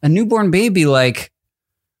time, a newborn baby, like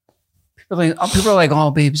people are like, oh,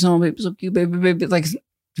 baby's so cute, baby. Like,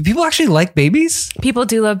 do people actually like babies? People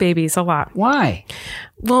do love babies a lot. Why?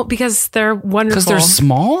 Well, because they're wonderful. Because they're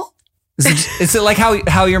small? Is it like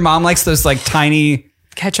how your mom likes those like tiny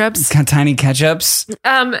ketchups? Tiny ketchups?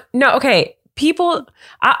 No, okay. People,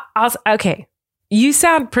 okay. You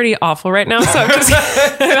sound pretty awful right now, so I'm just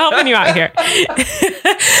helping you out here.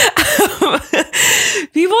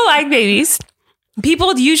 People like babies.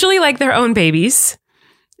 People usually like their own babies.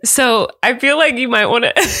 So I feel like you might want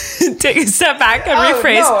to take a step back and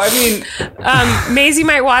rephrase. No, I mean, Maisie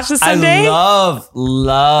might watch this someday. I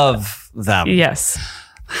love them. Yes.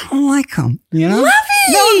 I don't like them. You know? Lovey!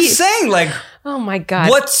 No, I'm saying like, oh my God.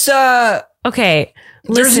 What's okay.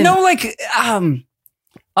 There's no like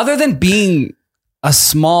other than being a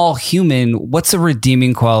small human, what's a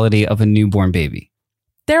redeeming quality of a newborn baby?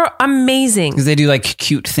 They're amazing. Because they do like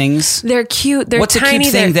cute things. They're cute. They're what's tiny. What's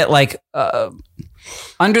a cute thing that like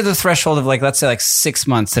under the threshold of like, let's say like 6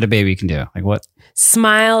 months that a baby can do? Like what?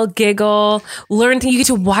 Smile, giggle, learn things. You get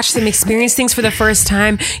to watch them experience things for the first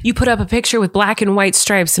time. You put up a picture with black and white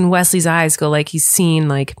stripes and Wesley's eyes go like he's seen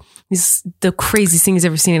like the craziest thing he's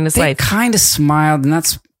ever seen in his life. Kind of smiled, and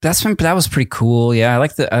that was pretty cool. Yeah, I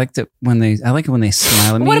like it when they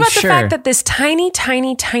smile at me. What about the fact that this tiny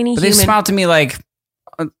human? They smiled to me like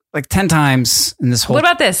 10 times in this whole. What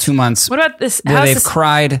about this? 2 months. What about this? Where they've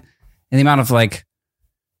cried, and the amount of like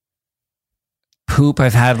poop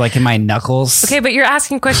I've had like in my knuckles. Okay, but you're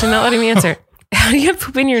asking a question, not letting me answer. How do you have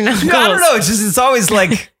poop in your knuckles? No, I don't know. It's always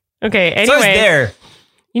like. Okay. Anyway, it's always there.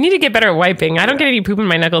 You need to get better at wiping. I don't get any poop in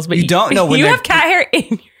my knuckles, but you don't know when you have cat hair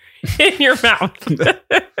in your mouth.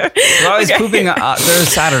 You're always pooping.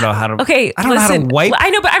 There's I don't know how to. Okay, I don't know how to wipe. I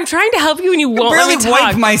know, but I'm trying to help you, and you won't let me talk.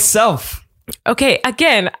 Wipe myself. Okay,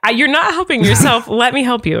 again, you're not helping yourself. Let me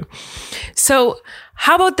help you. So,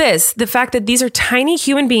 how about this? The fact that these are tiny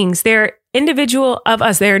human beings. They're individual of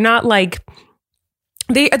us. They're not like.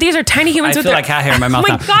 These are tiny humans. I feel like cat hair in my mouth.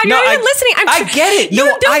 Oh my God, you're not even listening. I get it. You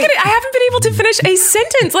don't get it. I haven't been able to finish a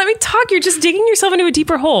sentence. Let me talk. You're just digging yourself into a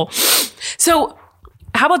deeper hole. So,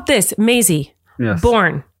 how about this? Maisie,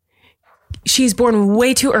 born. She's born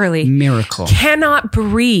way too early. Miracle. Cannot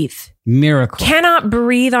breathe. Miracle. Cannot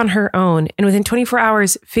breathe on her own. And within 24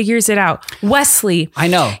 hours, figures it out. Wesley. I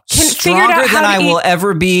know. Stronger than I will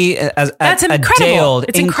ever be That's incredible.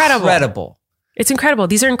 It's incredible. It's incredible.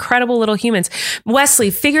 These are incredible little humans. Wesley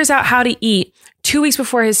figures out how to eat 2 weeks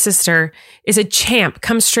before his sister is a champ,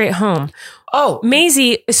 comes straight home. Oh,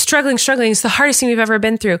 Maisie is struggling. It's the hardest thing we've ever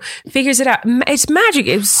been through. Figures it out. It's magic.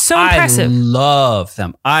 It was so impressive. I love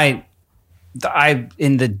them. I,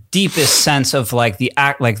 in the deepest sense of like the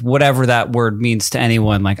act, like whatever that word means to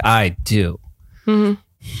anyone, like I do. Mm-hmm.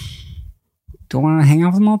 Do I want to hang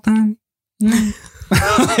out with them all the time?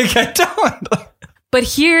 Like I don't. But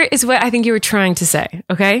here is what I think you were trying to say,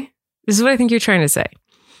 okay? This is what I think you're trying to say.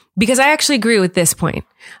 Because I actually agree with this point.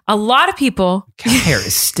 A lot of people... Cat hair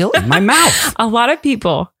is still in my mouth. A lot of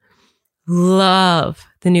people love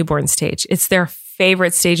the newborn stage. It's their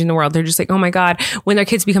favorite stage in the world. They're just like, oh my God. When their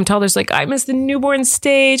kids become tall, they're just like, I miss the newborn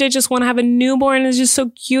stage. I just want to have a newborn. It's just so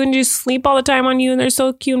cute and just sleep all the time on you. And they're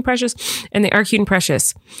so cute and precious. And they are cute and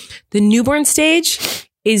precious. The newborn stage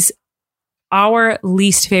is our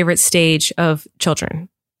least favorite stage of children.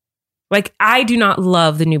 Like, I do not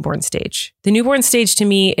love the newborn stage. The newborn stage to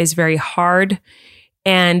me is very hard.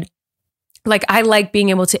 And like I like being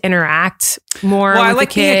able to interact more. Well, with I like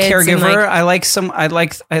the being a kids and, caregiver. like,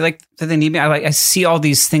 I like that they need me. I see all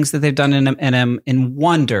these things that they've done and I'm in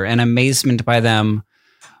wonder and amazement by them.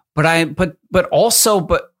 But on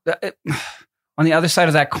the other side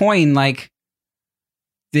of that coin, like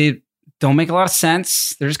they don't make a lot of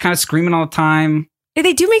sense. They're just kind of screaming all the time.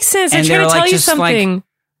 they do make sense. They're And trying they're, to tell like, you just, like, something.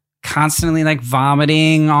 Constantly like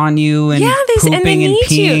vomiting on you and and pooping they and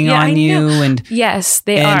need you. peeing Yeah, I on you. know. And Yes,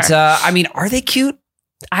 they are. I mean, are they cute?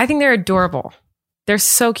 I think they're adorable. They're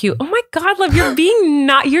so cute. Oh my God, love, you're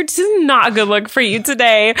this is not a good look for you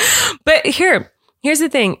today. But here's the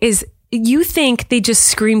thing is you think they just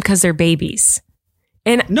scream because they're babies.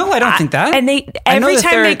 And No, I don't think that. And every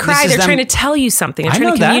time they cry, they're trying to tell you something. They're I trying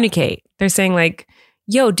know to that. communicate. They're saying like,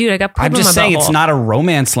 yo, dude, I got poop I'm in just my saying butthole. it's not a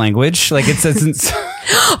romance language. Like it doesn't.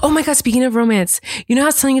 Oh my God, speaking of romance, you know how I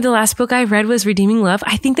was telling you the last book I read was Redeeming Love?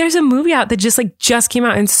 I think there's a movie out that just came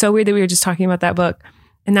out, and it's so weird that we were just talking about that book.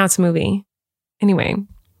 And now it's a movie. Anyway.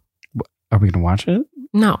 Are we going to watch it?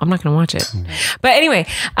 No, I'm not going to watch it. But anyway,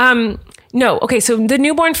 no. Okay, so the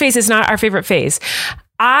newborn phase is not our favorite phase.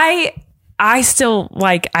 I still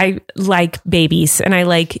I like babies and I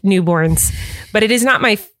like newborns, but it is not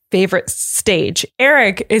my favorite stage.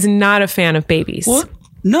 Eric is not a fan of babies. What?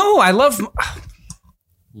 No, I love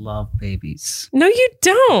babies. No, you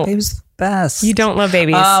don't. Babies are the best. You don't love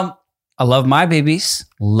babies. I love my babies.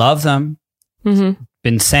 Love them. Mm-hmm.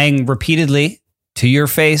 Been saying repeatedly to your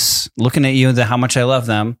face, looking at you, how much I love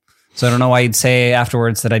them. So I don't know why you'd say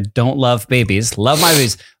afterwards that I don't love babies. Love my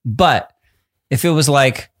babies. But if it was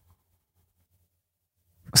like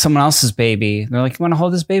someone else's baby, they're like, you want to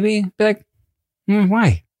hold this baby? Be like,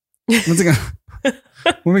 why? What's it gonna?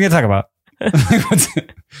 What are we gonna talk about?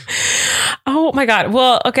 Oh my God.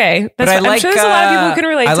 Well, okay. But I like, I'm sure there's a lot of people who can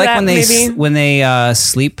relate I to like that. when they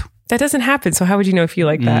sleep. That doesn't happen. So how would you know if you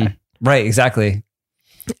like that? Right. Exactly.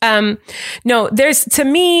 No, to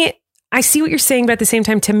me, I see what you're saying, but at the same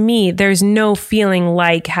time, to me, there's no feeling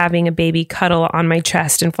like having a baby cuddle on my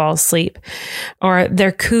chest and fall asleep, or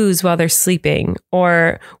their coos while they're sleeping,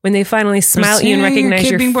 or when they finally smile at you and recognize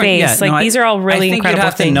your face. These are all really incredible you'd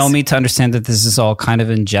have things. to know me to understand that this is all kind of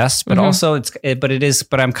in jest, but also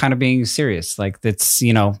but I'm kind of being serious. Like it's, how do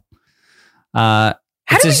we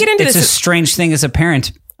get into this? It's a strange thing as a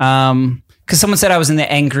parent. Because someone said I was in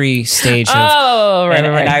the angry stage. Right.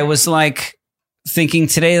 And I was like thinking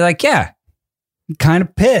today, like, yeah, I'm kind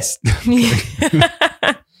of pissed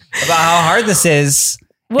about how hard this is.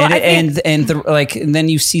 Well, and then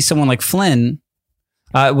you see someone like Flynn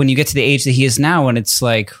when you get to the age that he is now, and it's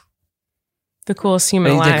like the coolest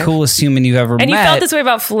human alive. The coolest human you've ever met. And you felt this way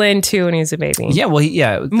about Flynn too when he was a baby. Yeah,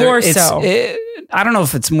 well, more so. I don't know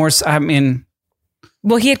if it's more. I mean.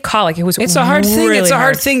 Well, he had colic. It's a hard thing. Really it's a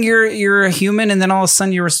hard thing. You're a human, and then all of a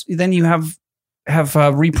sudden you have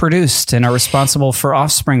reproduced and are responsible for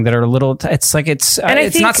offspring that are little. It's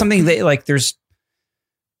not something that like there's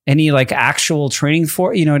any like actual training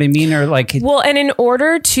for. You know what I mean? Or like and in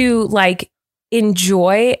order to like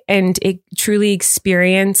enjoy and truly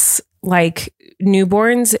experience like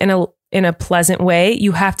newborns in a pleasant way,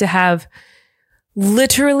 you have to have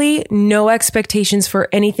literally no expectations for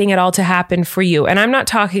anything at all to happen for you. And I'm not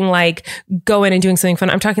talking like going and doing something fun.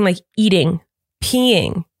 I'm talking like eating,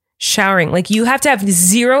 peeing, showering. Like you have to have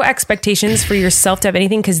zero expectations for yourself to have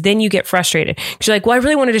anything, because then you get frustrated. Because you're like, well, I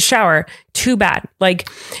really wanted to shower. Too bad. Like,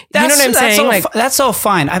 you know what I'm saying? That's all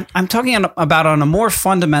fine. I'm talking about on a more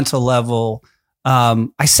fundamental level.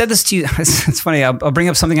 I said this to you. It's funny. I'll bring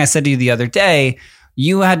up something I said to you the other day.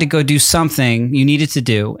 You had to go do something you needed to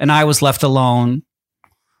do, and I was left alone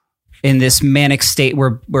in this manic state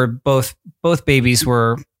where both babies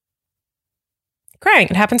were crying.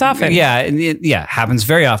 It happens often. Yeah, happens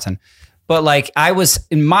very often. But like I was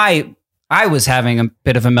having a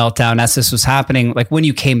bit of a meltdown as this was happening. Like when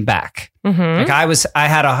you came back, sometimes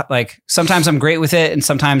I'm great with it, and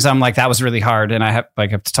sometimes I'm like, that was really hard, and I have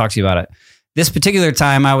to talk to you about it. This particular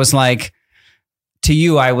time, I was like. To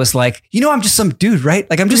you, I was like, I'm just some dude, right?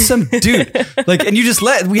 Like, I'm just some dude. Like, and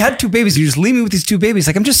we had 2 babies. You just leave me with these 2 babies.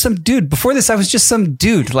 Like, I'm just some dude. Before this, I was just some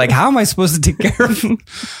dude. Like, how am I supposed to take care of them?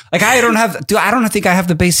 Like, I don't think I have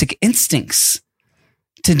the basic instincts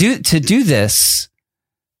to do this.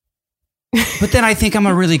 But then I think I'm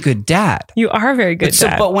a really good dad. You are a very good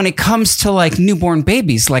dad. But when it comes to like newborn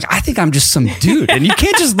babies, like, I think I'm just some dude. And you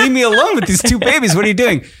can't just leave me alone with these 2 babies. What are you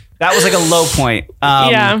doing? That was like a low point.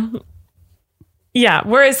 Yeah.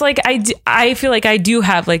 Whereas like I feel like I do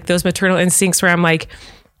have like those maternal instincts where I'm like,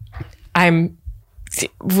 everything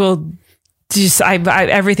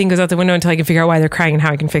goes out the window until I can figure out why they're crying and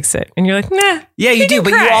how I can fix it. And you're like, nah. Yeah, you do. But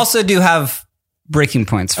you also do have breaking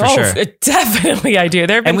points for sure. Definitely I do.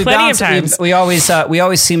 There have been plenty of times. We always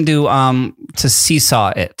seem to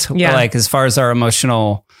seesaw it. Yeah. Like as far as our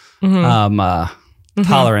emotional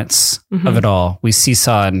tolerance of it all, we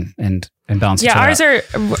seesaw and balance each other ours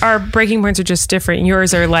out. our breaking points are just different.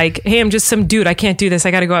 Yours are like, hey, I'm just some dude. I can't do this.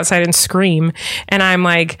 I got to go outside and scream. And I'm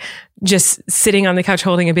like just sitting on the couch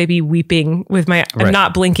holding a baby, weeping with my, I'm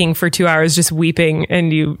not blinking for 2 hours, just weeping.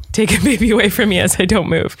 And you take a baby away from me as I don't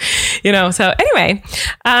move, So anyway,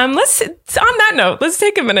 on that note, let's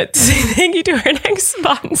take a minute to say thank you to our next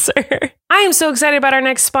sponsor. I am so excited about our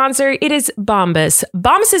next sponsor. It is Bombas.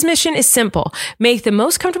 Bombas' mission is simple. Make the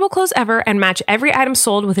most comfortable clothes ever and match every item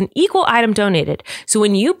sold with an equal item donated. So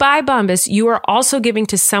when you buy Bombas, you are also giving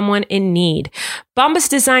to someone in need. Bombas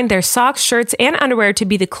designed their socks, shirts, and underwear to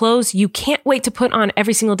be the clothes you can't wait to put on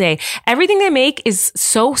every single day. Everything they make is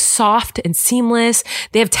so soft and seamless.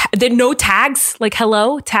 They have no tags, like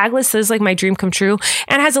hello, tagless is like my dream come true,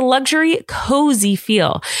 and has a luxury, cozy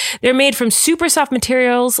feel. They're made from super soft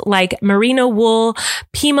materials like merino wool,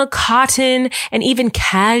 Pima cotton, and even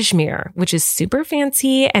cashmere, which is super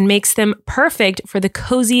fancy and makes them perfect for the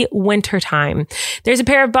cozy winter time. There's a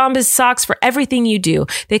pair of Bombas socks for everything you do.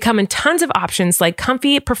 They come in tons of options like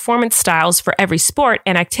comfy performance styles for every sport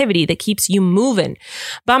and activity that keeps you moving.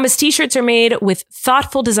 Bombas t-shirts are made with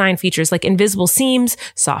thoughtful design features like invisible seams,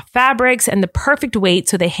 soft fabrics, and the perfect weight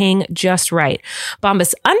so they hang just right.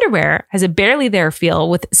 Bombas underwear has a barely there feel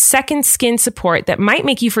with second skin support that might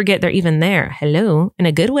make you forget they're even there. Hello, in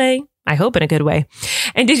a good way. I hope in a good way.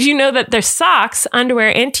 And did you know that their socks,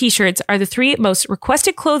 underwear, and t-shirts are the 3 most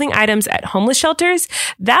requested clothing items at homeless shelters?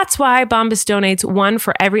 That's why Bombas donates one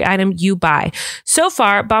for every item you buy. So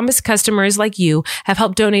far, Bombas customers like you have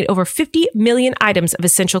helped donate over 50 million items of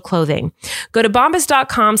essential clothing. Go to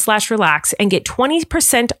bombas.com/relax and get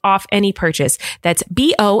 20% off any purchase. That's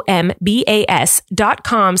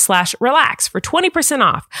BOMBAS.com/relax for 20%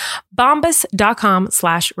 off.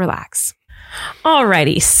 Bombas.com/relax.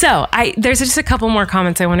 Alrighty, so there's just a couple more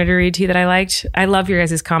comments I wanted to read to you that I liked. I love your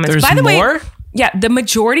guys' comments. There's by the more? way, yeah, the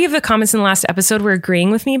majority of the comments in the last episode were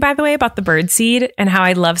agreeing with me, by the way, about the birdseed and how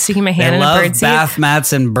I love sticking my hand in a birdseed. Bath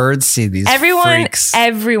mats and birdseed. These freaks.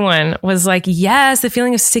 Everyone was like, yes, the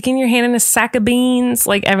feeling of sticking your hand in a sack of beans.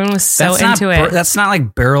 Like everyone was so into it. That's not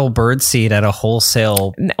like barrel birdseed at a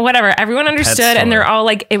wholesale. Whatever. Everyone understood, and they're all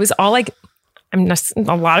like, it was all like.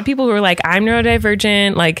 A lot of people who were like, I'm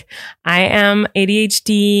neurodivergent, like I am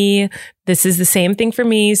ADHD. This is the same thing for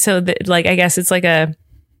me. So that, like, I guess it's like that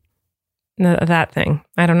thing.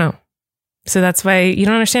 I don't know. So that's why you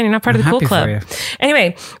don't understand. You're not part of the cool club.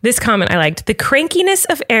 Anyway, this comment I liked. The crankiness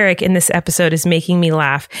of Eric in this episode is making me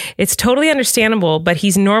laugh. It's totally understandable, but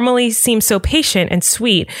he's normally seems so patient and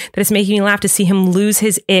sweet that it's making me laugh to see him lose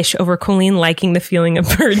his ish over Colleen liking the feeling of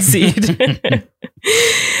birdseed.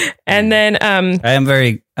 And then I am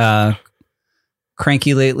very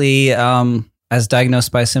cranky lately, as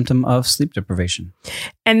diagnosed by a symptom of sleep deprivation.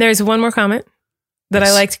 And there's one more comment that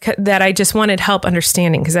I liked, that I just wanted help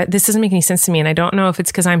understanding, because this doesn't make any sense to me. And I don't know if it's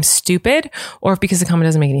because I'm stupid or if because the comment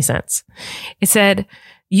doesn't make any sense. It said,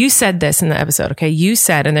 you said this in the episode. Okay. You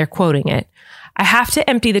said, and they're quoting it, I have to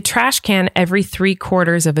empty the trash can every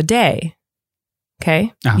 3/4 of a day.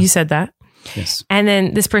 Okay. Uh-huh. You said that. Yes. And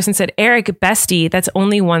then this person said, Eric, bestie, that's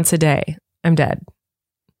only once a day. I'm dead.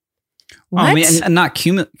 What? I mean, and not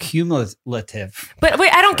cumulative. But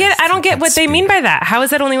wait, I don't get what they mean by that. How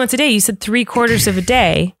is that only once a day? You said 3/4 of a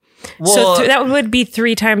day. Well, so that would be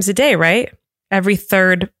 3 times a day, right? Every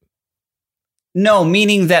third. No,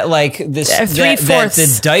 meaning that like this, that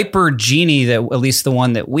the diaper genie, that at least the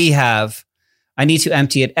one that we have, I need to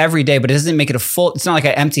empty it every day, but it doesn't make it a full. It's not like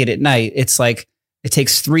I empty it at night. It's like it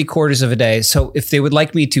takes 3/4 of a day. So if they would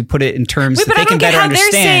like me to put it in terms that they can better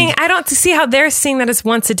understand, I don't see how they're saying that it's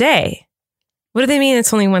once a day. What do they mean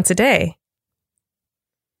it's only once a day?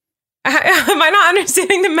 Am I not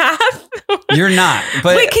understanding the math? You're not.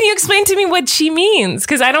 But wait, can you explain to me what she means?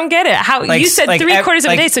 Because I don't get it. How you said 3/4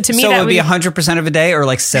 of a day, so to me that would be 100% of a day, or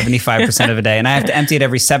like 75% of a day, and I have to empty it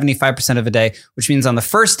every 75% of a day, which means on the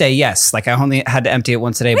first day, yes, like I only had to empty it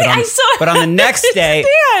once a day, but on the next day,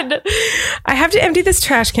 I have to empty this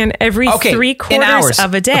trash can every 3/4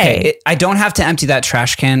 of a day. Okay, I don't have to empty that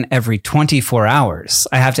trash can every 24 hours.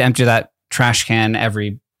 I have to empty that trash can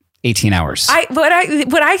every 18 hours. What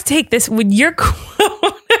I take this with your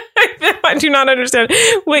quote, I do not understand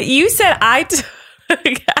what you said. I took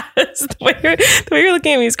as the way you're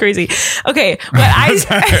looking at me is crazy. Okay,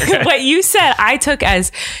 what you said I took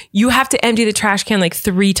as you have to empty the trash can like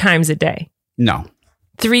 3 times a day. No,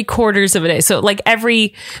 3/4 of a day. So like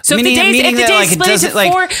every, so Meaning- if the meaning day that, like, it split into doesn't,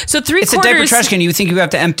 like, 4, so 3/4. It's a diaper trash can. You think you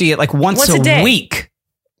have to empty it like once a day. week.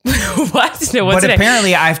 What? No, once But a day.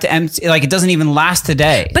 apparently I have to empty, like, it doesn't even last a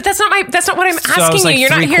day. But that's not what I'm I was asking like you. You're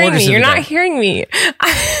not hearing 3/4 me. of You're a not day. hearing me.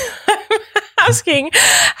 I'm asking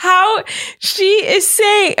how she is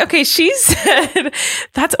saying, okay, she said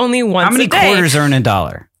that's only once How many a day. quarters earn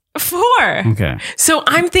 $1? 4. Okay. So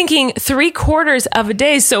I'm thinking 3/4 of a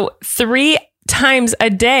day. So 3 times a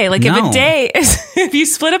day. Like if No. a day is, if you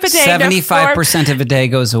split up a day into 75% of a day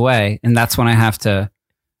goes away, and that's when I have to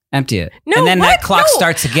empty it. No, and then what? that clock No.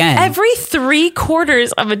 starts again. Every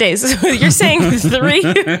 3/4 of a day. So you're saying 3.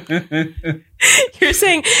 You're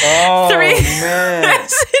saying 3. man.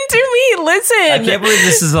 Listen to me. Listen. I can't believe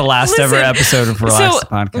this is the last ever Listen. episode of Relax the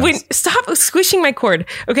Podcast. Stop squishing my cord.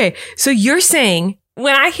 Okay, so you're saying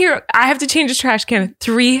when I hear I have to change a trash can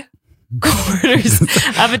 3/4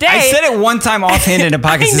 of a day. I said it one time offhand in a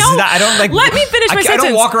podcast. This is know. I don't like. Let me finish my I sentence.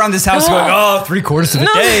 don't walk around this house going, "Oh, 3/4 of a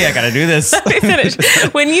No. day. I got to do this." Let me finish.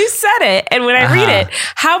 When you said it and when I read it,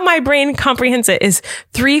 how my brain comprehends it is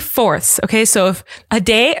 3/4. Okay, so if a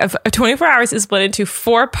day of 24 hours is split into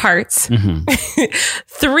 4 parts,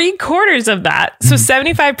 3/4 of that, so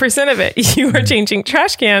 75% of it, you are changing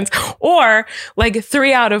trash cans, or like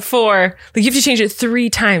 3 out of 4. Like you have to change it 3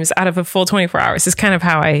 times out of a full 24 hours. Is kind of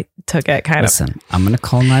how I took it. Kind of. Listen, I'm going to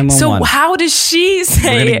call 911. So how does she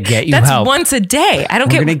say gonna get you that's help. once a day? I don't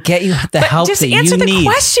We're get. going to get you the But help just that you answer the need.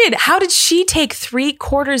 question. How did she take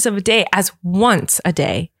 3/4 of a day as once a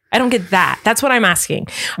day? I don't get that. That's what I'm asking.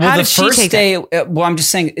 Well, How the did she first take day, well, I'm just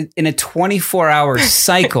saying, in a 24-hour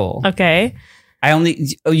cycle, that? Okay.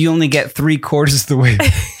 you only get 3/4 of the way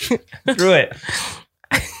through it.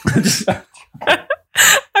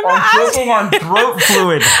 I'm choking on throat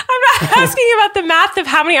fluid. I'm not asking about the math of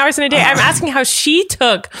how many hours in a day. I'm asking how she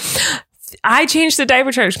took. I changed the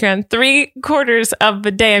diaper trash can 3/4 of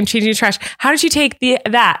a day. I'm changing the trash. How did she take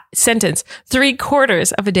that sentence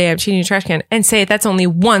 3/4 of a day? I'm changing the trash can and say that's only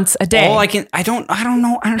once a day. I don't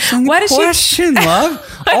know. I understand the What is she- question,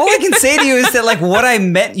 love. All I can say to you is that, like, what I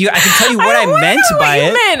meant. I can tell you what I meant by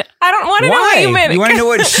it. I don't want to know what you meant. You want to know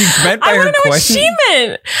what she meant by I her want to know question? what she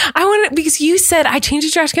meant. I want to, because you said I changed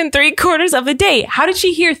the trash can 3/4 of a day. How did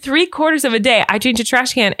she hear 3/4 of a day? I changed a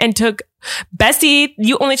trash can and took Bessie.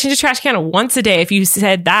 You only change a trash can once a day. If you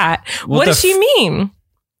said that, Well, what does she mean?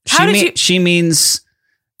 How did you? She means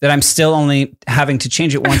that I'm still only having to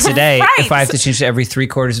change it once a day Right. if I have to change it every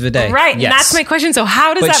 3/4 of a day. Right, and that's my question. So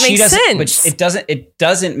how does that make sense? But it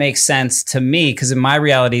doesn't make sense to me, because in my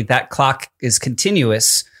reality, that clock is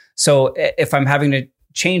continuous. So if I'm having to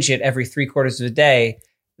change it every 3/4 of a day,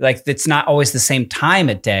 like, it's not always the same time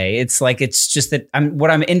a day. It's like, it's just that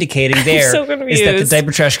what I'm indicating there so is that the confused.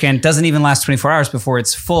 diaper trash can doesn't even last 24 hours before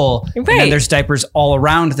it's full. And Right. then there's diapers all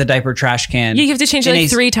around the diaper trash can. You have to change it in like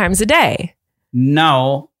 3 times a day.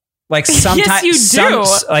 No. Like sometimes, Yes, you do.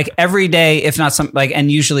 like every day, if not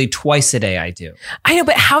and usually twice a day I do. I know,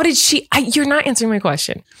 but how did she? You're not answering my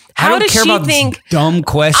question. I How don't does care she about think? this dumb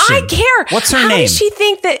question. I care. What's her How name? does she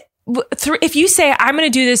think that? If you say I'm going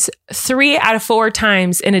to do this 3 out of 4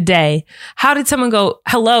 times in a day, how did someone go,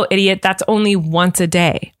 "Hello, idiot"? That's only once a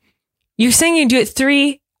day. You're saying you do it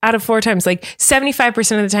 3 out of 4 times, like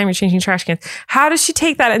 75% of the time you're changing trash cans. How does she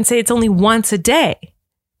take that and say it's only once a day?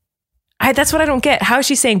 That's what I don't get. How is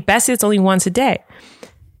she saying, Bessie, it's only once a day?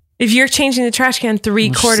 If you're changing the trash can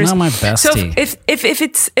 3/4, She's not my bestie. so if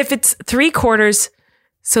it's 3/4,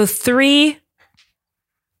 so 3.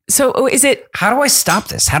 So is it? How do I stop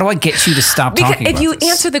this? How do I get you to stop Because talking if about you this?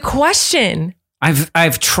 answer the question,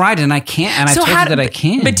 I've tried and I can't, and I told you that I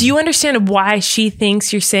can. But do you understand why she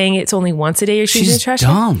thinks you're saying it's only once a day you're changing the She's trash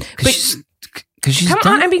dumb. can? Because she's Come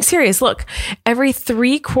dumb. on, I'm being serious. Look, every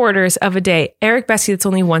 3/4 of a day, Eric Bessie, it's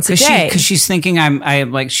only once a day. Because she's thinking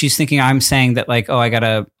she's thinking I'm saying that, like, oh, I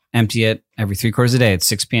gotta empty it every 3/4 a day at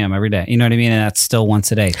 6 p.m. every day. You know what I mean? And that's still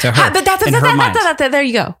once a day to her. In her mind. There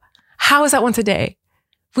you go. How is that once a day?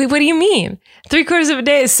 Wait, what do you mean? 3/4 of a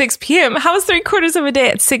day is 6 p.m. How is 3/4 of a day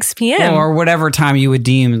at 6 p.m.? Or whatever time you would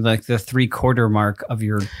deem like the 3/4 mark of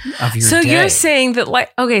your So day. you're saying that,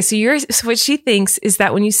 like, okay, so what she thinks is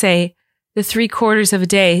that when you say the 3/4 of a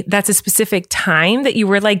day, that's a specific time that you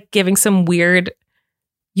were like giving some weird,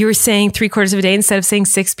 you were saying 3/4 of a day instead of saying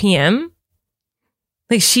 6 p.m.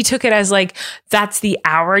 Like she took it as like, that's the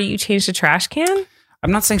hour you changed the trash can.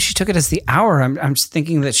 I'm not saying she took it as the hour. I'm just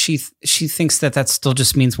thinking that she thinks that still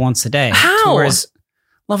just means once a day. How? Whereas,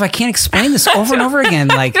 love, I can't explain this over and over again.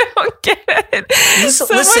 Like, I don't get it.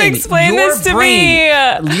 Someone listen, explain your this to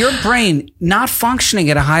brain, me. Your brain not functioning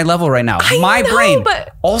at a high level right now. I My know, brain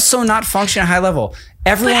but- also not functioning at a high level.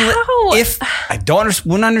 Everyone, how? if I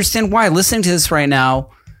wouldn't understand why listening to this right now,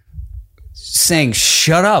 saying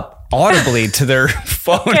 "shut up" audibly to their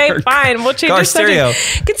phone. Okay, fine. We'll change car our subject.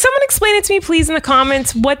 stereo. Can someone explain it to me, please, in the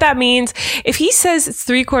comments, what that means? If he says it's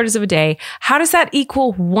 3/4 of a day, how does that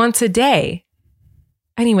equal once a day?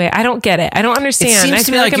 Anyway, I don't get it. I don't It understand. seems I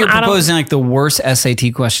to me feel like I'm you're out of- proposing like the worst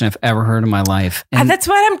SAT question I've ever heard in my life. And That's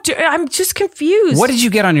what I'm just confused. what did you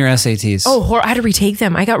get on your SATs? Oh, I had to retake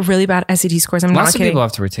them. I got really bad SAT scores. I'm lots not of kidding. people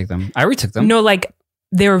have to retake them. I retook them. No, like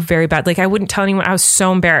they were very bad. Like I wouldn't tell anyone. I was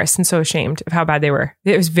so embarrassed and so ashamed of how bad they were.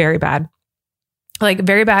 It was very bad. Like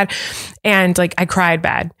very bad. And like I cried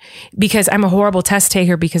bad because I'm a horrible test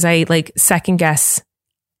taker because I like second guess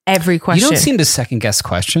every question. You don't seem to second guess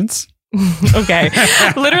questions. Okay.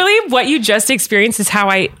 Literally what you just experienced is how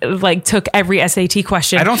I like took every SAT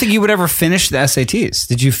question. I don't think you would ever finish the SATs.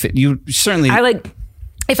 Did you? You certainly. I like,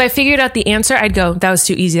 if I figured out the answer, I'd go, that was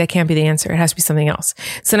too easy. That can't be the answer. It has to be something else.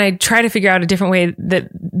 So then I'd try to figure out a different way that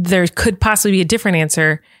there could possibly be a different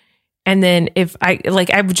answer. And then if I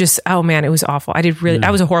would just, oh man, it was awful. I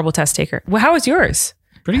was a horrible test taker. Well, how was yours?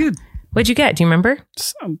 Pretty good. What'd you get? Do you remember?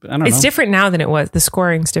 I don't know. It's different now than it was. The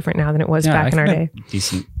scoring's different now than it was back in our day.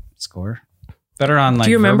 Decent score. Better on like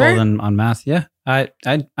Do you remember? verbal than on math. Yeah, I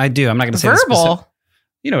do. I'm not going to say the Verbal? specific-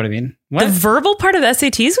 You know what I mean? What? The verbal part of the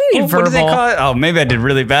SATs? What do you mean What verbal? do they call it? Oh, maybe I did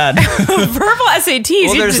really bad. Verbal SATs.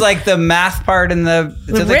 Well, there's like the math part and the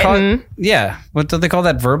they call it, written. yeah. What do they call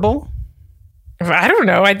that? Verbal? I don't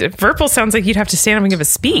know. Verbal sounds like you'd have to stand up and give a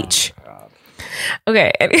speech.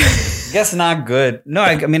 Okay. Guess not good. No,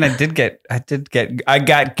 I mean I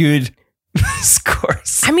got good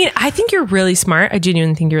scores. I mean, I think you're really smart. I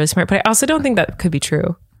genuinely think you're really smart, but I also don't think that could be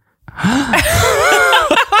true.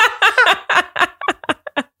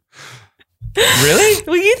 Really?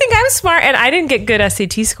 Well, you think I'm smart and I didn't get good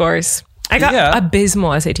SAT scores. I got Yeah.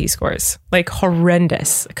 abysmal SAT scores, like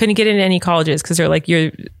horrendous. I couldn't get into any colleges because they're like,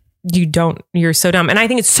 you're so dumb. And I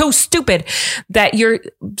think it's so stupid that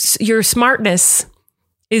your smartness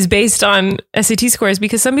is based on SAT scores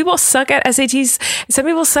because some people suck at SATs. Some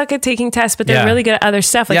people suck at taking tests, but they're Yeah. really good at other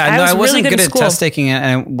stuff. Like yeah, I wasn't really good good at at school. test taking and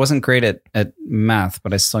I wasn't great at math,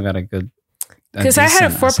 but I still got a good. Because I had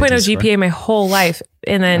a decent 4.0 SAT score. GPA my whole life.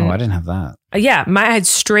 And then, Oh, I didn't have that. yeah, I had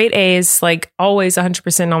straight A's, like always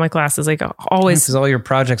 100% in all my classes, like always. Because all your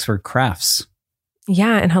projects were crafts.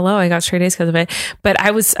 Yeah. And hello, I got straight A's because of it. But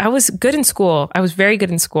I was good in school. I was very good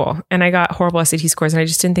in school and I got horrible SAT scores and I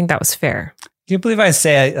just didn't think that was fair. Can you believe I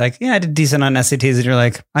say I did decent on SATs and you're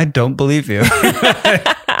like, I don't believe you.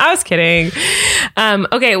 I was kidding.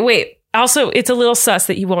 Okay, wait. Also, it's a little sus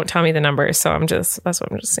that you won't tell me the numbers. So that's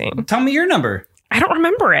what I'm just saying. Tell me your number. I don't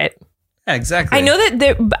remember it. Yeah, exactly. I know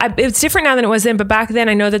that it's different now than it was then, but back then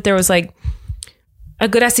I know that there was like a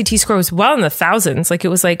good SAT score was well in the thousands. Like it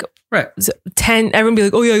was like Right. 10. Everyone be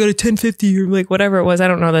like, oh yeah, I got a 1050 or like whatever it was. I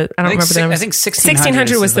don't know that. I don't remember the numbers. I think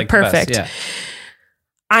 1600 was the perfect. best, yeah.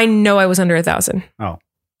 I know I was under 1,000. Oh.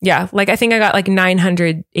 Yeah. Like I think I got like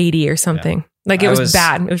 980 or something. Yeah. Like it was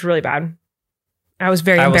bad. It was really bad. I was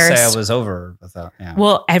very I will embarrassed. say I was over without. Yeah.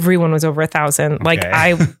 Well, everyone was over 1,000. Like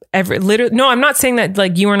Okay. literally, no, I'm not saying that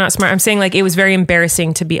like you were not smart. I'm saying like it was very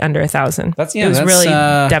embarrassing to be under 1,000. It was really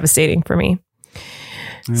devastating for me.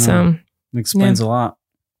 Yeah. So It explains a lot.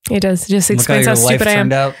 it does. It just Look explains how how your life stupid I am.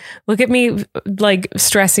 turned out. Look at me like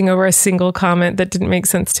stressing over a single comment that didn't make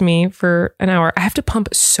sense to me for an hour. I have to pump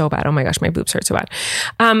so bad. Oh my gosh, my boobs hurt so bad.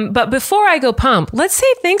 But before I go pump, let's say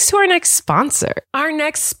thanks to our next sponsor. Our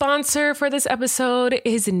next sponsor for this episode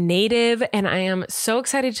is Native, and I am so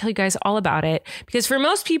excited to tell you guys all about it because for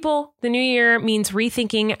most people, the new year means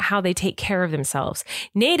rethinking how they take care of themselves.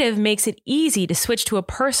 Native makes it easy to switch to a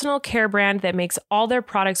personal care brand that makes all their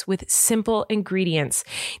products with simple ingredients.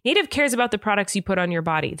 Native cares about the products you put on your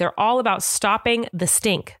body. They're all about stopping the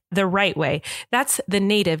stink the right way. That's the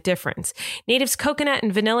Native difference. Native's coconut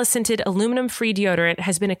and vanilla scented aluminum-free deodorant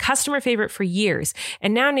has been a customer favorite for years,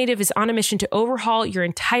 and now Native is on a mission to overhaul your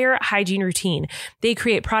entire hygiene routine. They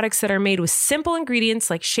create products that are made with simple ingredients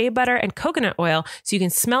like shea butter and coconut oil so you can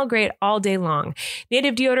smell great all day long.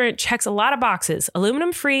 Native deodorant checks a lot of boxes: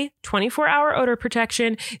 aluminum-free, 24-hour odor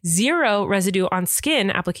protection, 0 residue on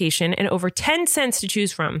skin application, and over 10 scents to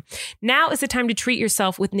choose from. Now is the time to treat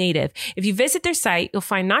yourself with Native. If you visit their site, you'll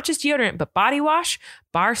find not just deodorant, but body wash,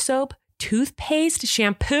 bar soap, toothpaste,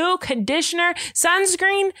 shampoo, conditioner,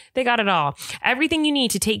 sunscreen. They got it all. Everything you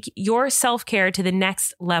need to take your self-care to the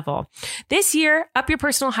next level. This year, up your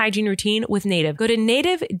personal hygiene routine with Native. Go to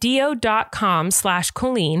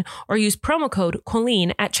nativedeo.com/Colleen or use promo code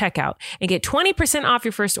Colleen at checkout and get 20% off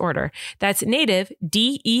your first order. That's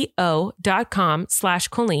nativedeo.com/Colleen,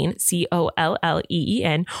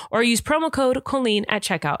 COLLEEN, or use promo code Colleen at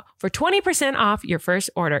checkout for 20% off your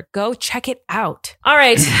first order. Go check it out. All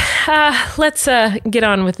right, let's get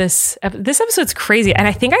on with this. This episode's crazy, and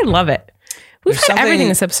I think I love it. We've had everything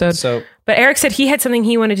this episode. But Eric said he had something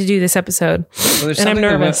he wanted to do this episode. There's and I'm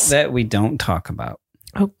nervous that we don't talk about.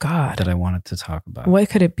 Oh God. That I wanted to talk about. What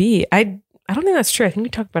could it be? I don't think that's true. I think we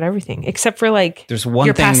talk about everything except for like there's one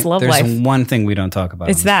your thing, past love there's life. one thing we don't talk about.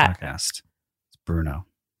 It's on this that podcast. It's Bruno.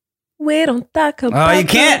 We don't talk about. Oh, you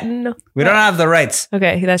can't. No. We don't have the rights.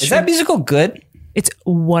 Okay, that's Is true. that musical good? It's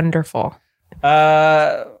wonderful.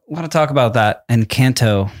 I want to talk about that and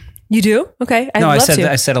Canto. You do? Okay. I love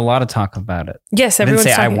to. I said a lot of talk about it. Yes, I didn't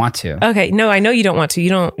everyone's say talking. I want to. Okay. No, I know you don't want to. You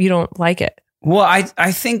don't like it. Well, I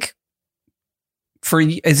think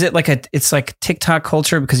is it like it's like TikTok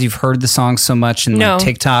culture because you've heard the song so much in No. like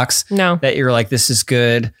TikToks No. that you're like, this is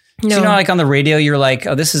good. No. So, like on the radio, you're like,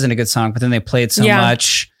 oh, this isn't a good song, but then they play it so Yeah.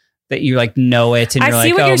 much that you like know it and I you're see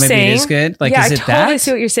like, what oh, you're maybe saying. it is good. Like, yeah, is it I totally that?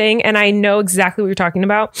 see what you're saying, and I know exactly what you're talking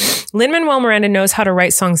about. Lin-Manuel Miranda knows how to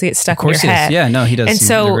write songs that get stuck Of course in he your does. head. Yeah, no, he does. And They're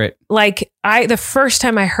so, great. like, the first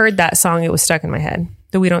time I heard that song, it was stuck in my head.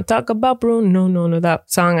 The We Don't Talk About Bruno, no, that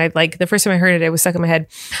song. The first time I heard it, it was stuck in my head.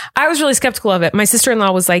 I was really skeptical of it. My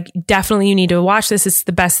sister-in-law was like, definitely you need to watch this. It's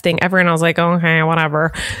the best thing ever. And I was like, okay,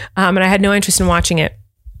 whatever. And I had no interest in watching it.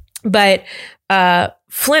 But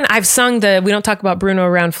Flynn, I've sung the We Don't Talk About Bruno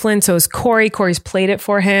around Flynn. So is Corey. Corey's played it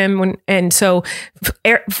for him. And so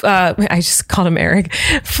I just called him Eric.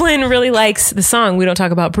 Flynn really likes the song We Don't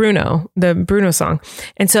Talk About Bruno, the Bruno song.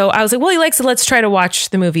 And so I was like, well, he likes it. Let's try to watch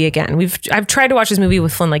the movie again. I've tried to watch this movie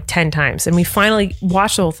with Flynn like 10 times. And we finally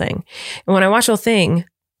watched the whole thing. And when I watched the whole thing,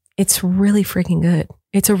 it's really freaking good.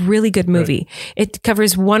 It's a really good movie. Right. It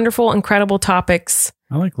covers wonderful, incredible topics.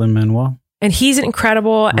 I like Lin-Manuel. And he's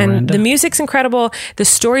incredible. Miranda. And the music's incredible. The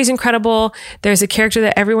story's incredible. There's a character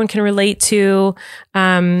that everyone can relate to.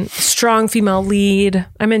 Strong female lead.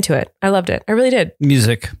 I'm into it. I loved it. I really did.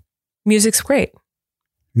 Music's great.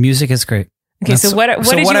 Music is great. Okay, so what did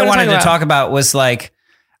you I wanted to about? talk about was like,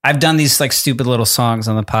 I've done these like stupid little songs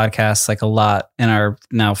on the podcast, like a lot in our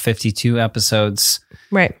now 52 episodes.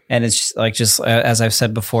 Right. And it's just as I've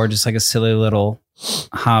said before, just like a silly little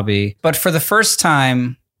hobby. But for the first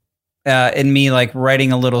time, in me like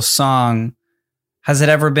writing a little song, has it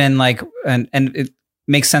ever been like, and it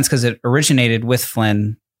makes sense because it originated with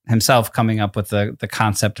Flynn himself coming up with the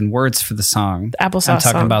concept and words for the song. The applesauce I'm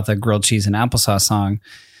talking song. about the grilled cheese and applesauce song,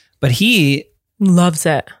 but he Loves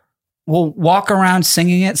it. will walk around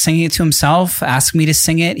singing it to himself, ask me to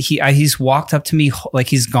sing it. He's walked up to me like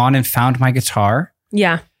he's gone and found my guitar.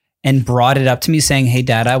 Yeah. And brought it up to me saying, "Hey,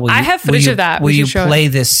 Dada, I have footage of that. Will you play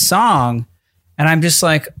this song?" And I'm just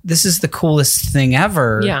like, this is the coolest thing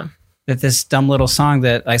ever. Yeah. That this dumb little song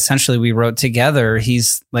that essentially we wrote together,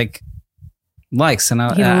 he's like likes. And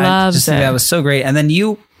He I loves just think it. that was so great. And then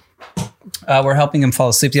you were helping him fall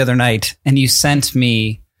asleep the other night and you sent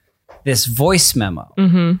me this voice memo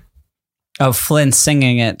of Flynn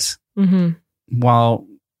singing it while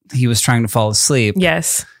he was trying to fall asleep.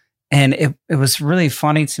 Yes. And it was really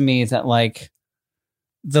funny to me that like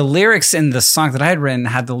the lyrics in the song that I had written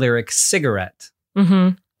had the lyric cigarette,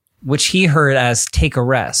 which he heard as take a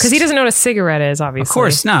rest. Because he doesn't know what a cigarette is, obviously. Of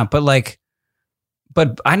course not.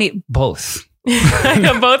 But I need both. I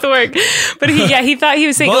know both work. But he thought he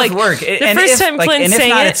was saying Both like work. the first time Flynn and if sang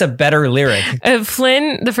not, it. it's a better lyric.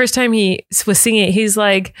 Flynn, the first time he was singing it, he's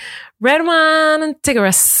like, red wine and take a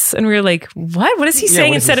rest. And we were like, what? What is he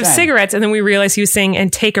saying what is instead he of saying? cigarettes? And then we realized he was saying,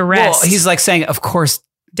 and take a rest. Well, he's like saying, of course,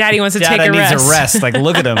 Daddy wants to Dada take a rest. needs a rest. Like,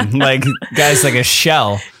 look at him. Like, guy's like a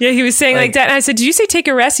shell. Yeah, he was saying like Dad. And I said, did you say take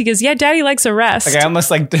a rest? He goes, yeah, Daddy likes a rest. Like, I almost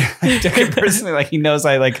like took it personally. Like, he knows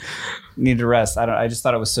I like need to rest. I just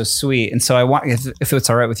thought it was so sweet. And so I want, if it's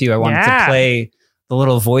all right with you, I wanted to play the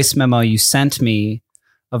little voice memo you sent me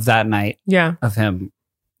of that night. Yeah. Of him.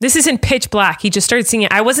 This is in pitch black. He just started singing.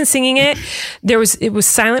 I wasn't singing it. It was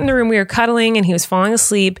silent in the room. We were cuddling and he was falling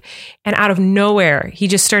asleep. And out of nowhere, he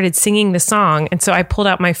just started singing the song. And so I pulled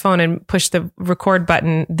out my phone and pushed the record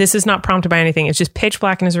button. This is not prompted by anything. It's just pitch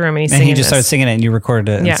black in his room and he's singing he just this. started singing it and you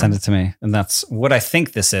recorded it and sent it to me. And that's what I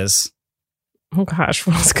think this is. Oh gosh,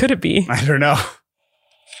 what else could it be? I don't know.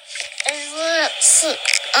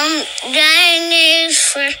 Chinese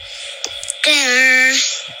for dinner.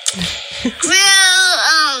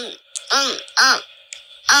 Grill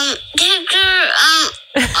Kicker,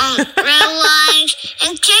 red lines,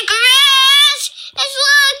 and Kickerus is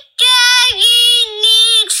what Daddy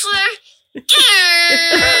needs for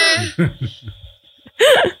dinner.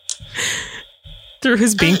 Through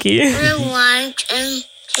his binky. Red lines and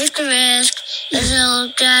Kickerus is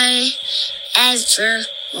what Daddy ever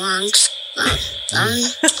wants.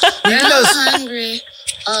 Real hungry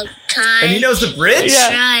all the time. And he knows the bridge?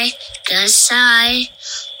 Try, cause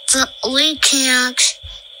but we can't.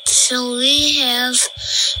 So we have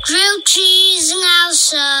grilled cheese and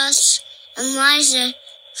applesauce. And Liza,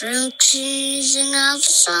 grilled cheese and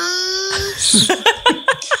applesauce.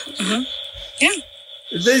 Yeah.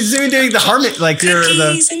 He's even doing the harmony, like you're the.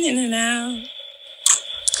 Cookies and in and out.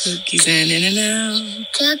 Cookies and in and out.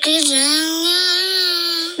 Cookies and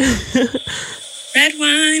Red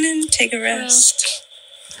wine and take a rest.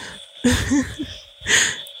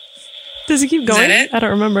 Does he keep going? that it? I don't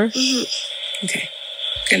remember. Okay.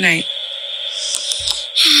 Good night.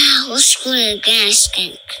 Let's do it again, I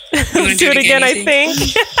think. Let's do it again, I think.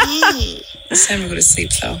 It's time to go to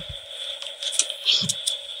sleep, though.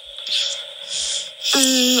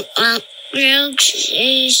 Grilled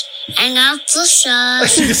cheese and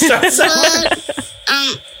applesauce. She just starts out.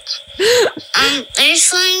 There's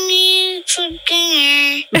funny for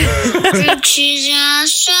dinner. Grilled cheese and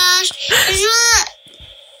applesauce is what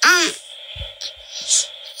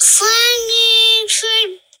funny for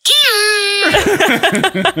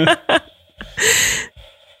dinner.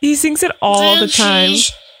 He sings it all the time.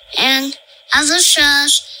 Cheese and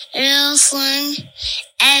applesauce is fun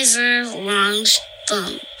ever wants.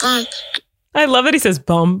 Bum bum. I love that he says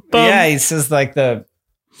bum bum. Yeah, he says like the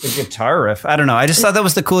guitar riff. I don't know. I just thought that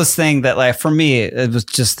was the coolest thing that, like, for me, it was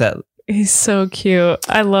just that. He's so cute.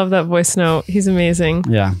 I love that voice note. He's amazing.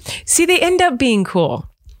 Yeah. See, they end up being cool.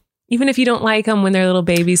 Even if you don't like them when they're little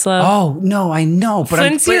babies, love. Oh, no, I know. But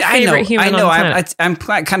Flynn's your favorite human on the planet. I'm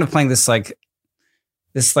kind of playing this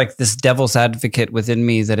this devil's advocate within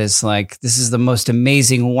me that is like, this is the most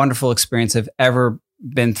amazing, wonderful experience I've ever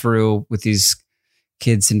been through with these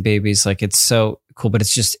kids and babies. Like, it's so cool, but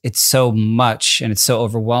it's so much and it's so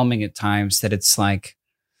overwhelming at times that it's like,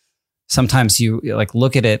 sometimes you like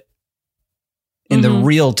look at it in the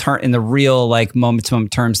real like moment to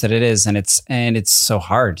moment terms that it is. And it's so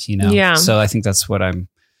hard, you know? Yeah. So I think that's what I'm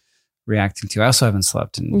reacting to. I also haven't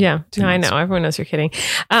slept in 2 months. I know. Everyone knows you're kidding.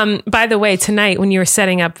 By the way, tonight when you were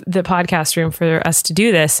setting up the podcast room for us to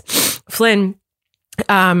do this, Flynn,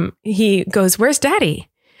 he goes, "Where's Daddy?"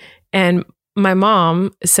 And my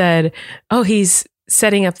mom said, "Oh, he's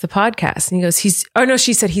setting up the podcast." And he goes,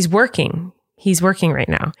 she said, "He's working. He's working right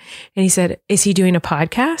now." And he said, "Is he doing a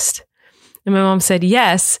podcast?" And my mom said,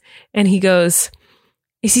 "Yes." And he goes,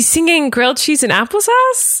 "Is he singing grilled cheese and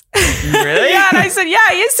applesauce?" Really? Yeah. And I said, "Yeah,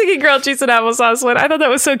 he is singing grilled cheese and applesauce." I thought that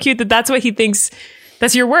was so cute that's what he thinks.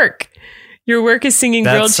 That's your work. Your work is singing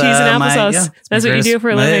grilled cheese and applesauce. That's what you do for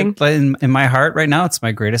a living. In my heart right now, it's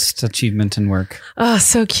my greatest achievement in work. Oh,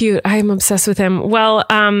 so cute. I am obsessed with him. Well,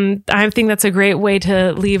 I think that's a great way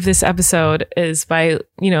to leave this episode is by,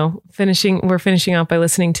 we're finishing off by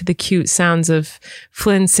listening to the cute sounds of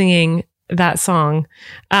Flynn singing that song.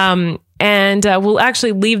 And we'll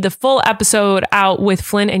actually leave the full episode out with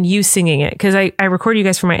Flynn and you singing it because I recorded you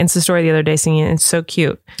guys for my Insta story the other day singing it. It's so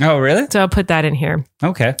cute. Oh, really? So I'll put that in here.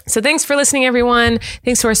 Okay. So thanks for listening, everyone.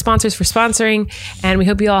 Thanks to our sponsors for sponsoring. And we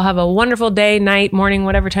hope you all have a wonderful day, night, morning,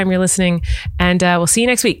 whatever time you're listening. And we'll see you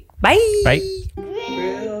next week. Bye. Bye.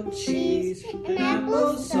 Grilled cheese and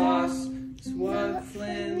applesauce is what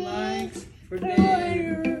Flynn likes for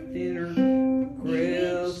dinner.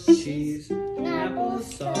 Grilled cheese and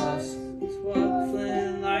applesauce is what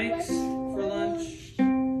Flynn likes for lunch.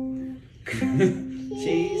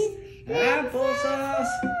 Cheese and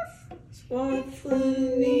applesauce is what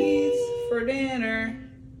Flynn needs for dinner.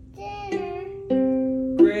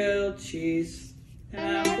 Grilled cheese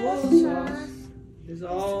and applesauce is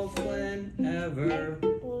all Flynn ever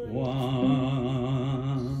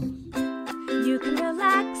wants. You can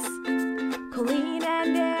relax. Colleen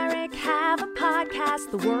and Eric have a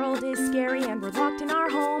podcast. The world is scary and we're locked in our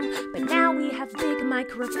home, but now we have big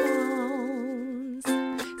microphones.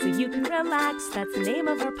 So you can relax. That's the name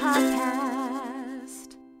of our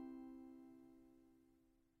podcast.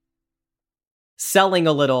 Selling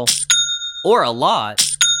a little or a lot,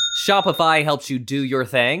 Shopify helps you do your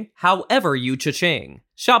thing, however you cha-ching.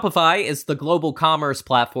 Shopify is the global commerce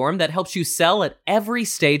platform that helps you sell at every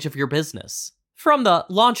stage of your business. From the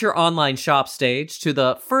launch your online shop stage to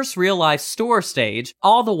the first real life store stage,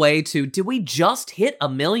 all the way to did we just hit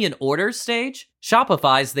 1 million orders stage?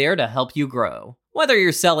 Shopify's there to help you grow. Whether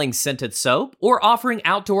you're selling scented soap or offering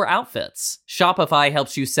outdoor outfits, Shopify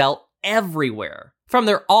helps you sell everywhere. From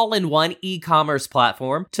their all-in-one e-commerce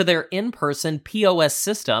platform to their in-person POS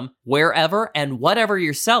system, wherever and whatever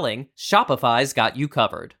you're selling, Shopify's got you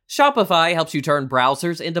covered. Shopify helps you turn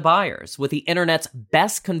browsers into buyers with the internet's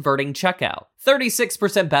best converting checkout,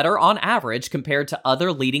 36% better on average compared to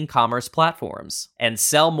other leading commerce platforms. And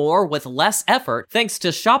sell more with less effort thanks to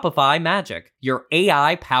Shopify Magic, your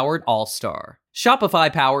AI-powered all-star.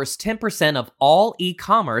 Shopify powers 10% of all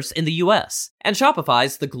e-commerce in the US, and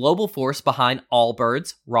Shopify's the global force behind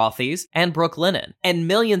Allbirds, Rothy's, and Brooklinen, and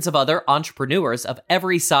millions of other entrepreneurs of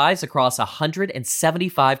every size across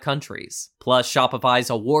 175 countries. Plus, Shopify's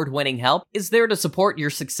award-winning help is there to support your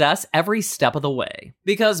success every step of the way.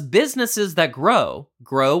 Because businesses that grow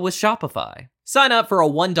with Shopify. Sign up for a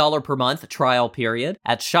 $1 per month trial period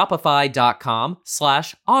at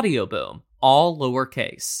shopify.com/audioboom, all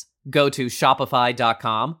lowercase. Go to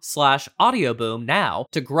shopify.com/audioboom now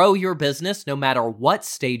to grow your business no matter what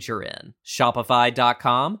stage you're in.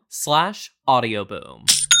 Shopify.com/audioboom.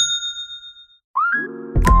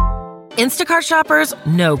 Instacart shoppers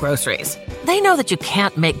know groceries. They know that you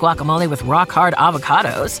can't make guacamole with rock-hard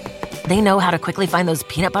avocados. They know how to quickly find those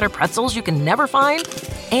peanut butter pretzels you can never find.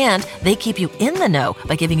 And they keep you in the know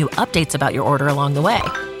by giving you updates about your order along the way.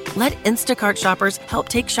 Let Instacart shoppers help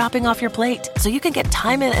take shopping off your plate so you can get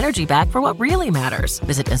time and energy back for what really matters.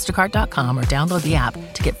 Visit instacart.com or download the app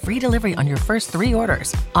to get free delivery on your first 3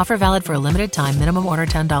 orders. Offer valid for a limited time. Minimum order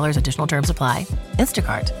 $10. Additional terms apply.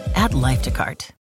 Instacart. Add life to cart.